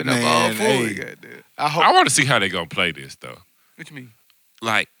good. And I'm all for it. Goddamn. I want to see how they gonna play this though. What you mean?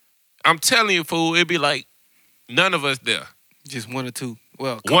 Like, I'm telling you, fool, it'd be like none of us there. Just one or two.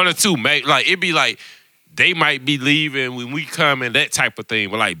 Well, one or two, maybe. Like, it'd be like, they might be leaving when we come and that type of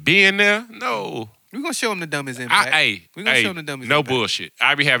thing. But, like, being there, no. We're going to show them the Dummies impact. We're going to show them the Dummies no impact. bullshit.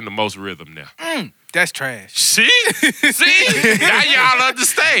 I be having the most rhythm now. That's trash. See? Now y'all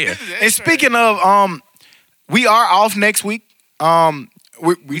understand. And speaking of, we are off next week.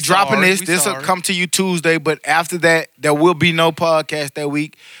 We dropping this. This will come to you Tuesday, but after that, there will be no podcast that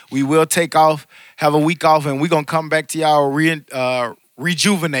week. We will take off, have a week off, and we're going to come back to y'all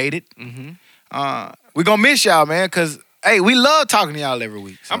rejuvenated. We're going to miss y'all, man, because, hey, we love talking to y'all every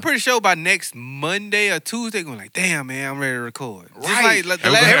week. So. I'm pretty sure by next Monday or Tuesday, going like, damn, man, I'm ready to record. Right. Just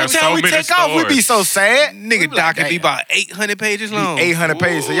every time we take off, we be so sad. Nigga, doc could be about 800 pages long. 800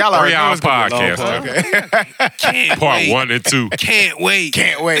 pages. So y'all already know it's gonna be a long podcast. Can't Part wait. 1 and 2. Can't wait.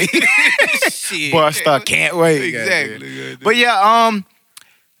 Can't wait. Shit. Buster, can't wait. Exactly. But yeah,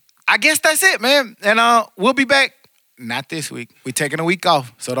 I guess that's it, man. And we'll be back. Not this week. We're taking a week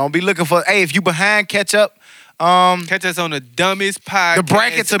off. So don't be looking for, hey, if you behind, catch up. Catch us on the Dummies podcast. The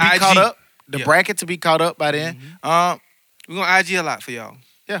brackets will be IG. caught up. The brackets will be caught up by then. We're going to IG a lot for y'all.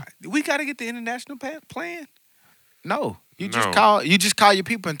 Yeah. We got to get the international plan. No. You just call your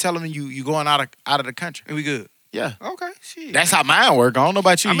people and tell them you going out of the country. And we good. Yeah. Okay, shit. That's how mine work. I don't know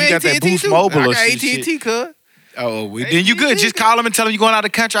about you. I'm You got that AT&T Boost too. Mobile I or got shit. AT&T, cuz. Oh, then you good. Just call them and tell them you're going out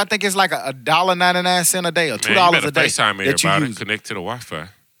of the country. I think it's like $1.99 a day or $2 a day FaceTime that you everybody, use. connect to the Wi-Fi.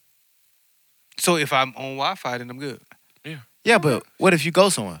 So if I'm on Wi-Fi, then I'm good. Yeah, but what if you go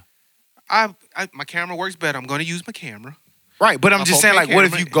somewhere? My camera works better. I'm going to use my camera. Right, but I'm My just saying, 4K like, what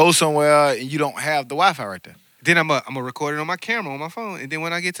if camera. you go somewhere and you don't have the Wi-Fi right there? Then I'm gonna record it on my camera on my phone, and then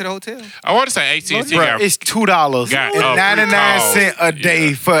when I get to the hotel, I want to say AT&T got, it's $2. got, It's 99 free cents a calls.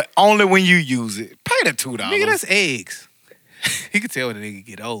 day for only when you use it. Pay the $2. nigga, that's eggs. He could tell when a nigga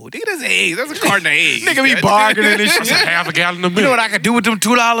get old. Nigga, that's eggs. That's a carton of eggs. Nigga be bargaining and That's shit. a half a gallon of milk. You know what I could do with them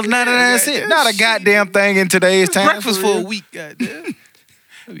 $2.99? Not a goddamn thing in today's time. Breakfast for a week, goddamn.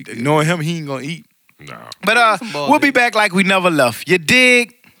 Knowing him, he ain't gonna eat. No. But we'll be back like we never left. You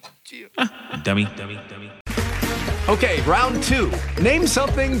dig? Dummy. Okay, round 2. Name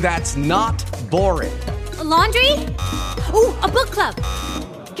something that's not boring. A laundry? Ooh, a book club.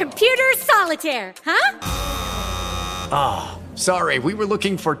 Computer solitaire, huh? Ah, sorry, we were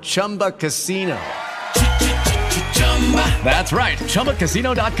looking for Chumba Casino. That's right,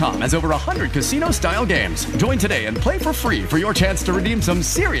 ChumbaCasino.com has over 100 casino-style games. Join today and play for free for your chance to redeem some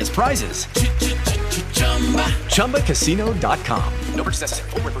serious prizes. ChumbaCasino.com. No purchase necessary.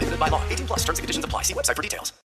 Void where prohibited by law. 18+ terms and conditions apply. See website for details.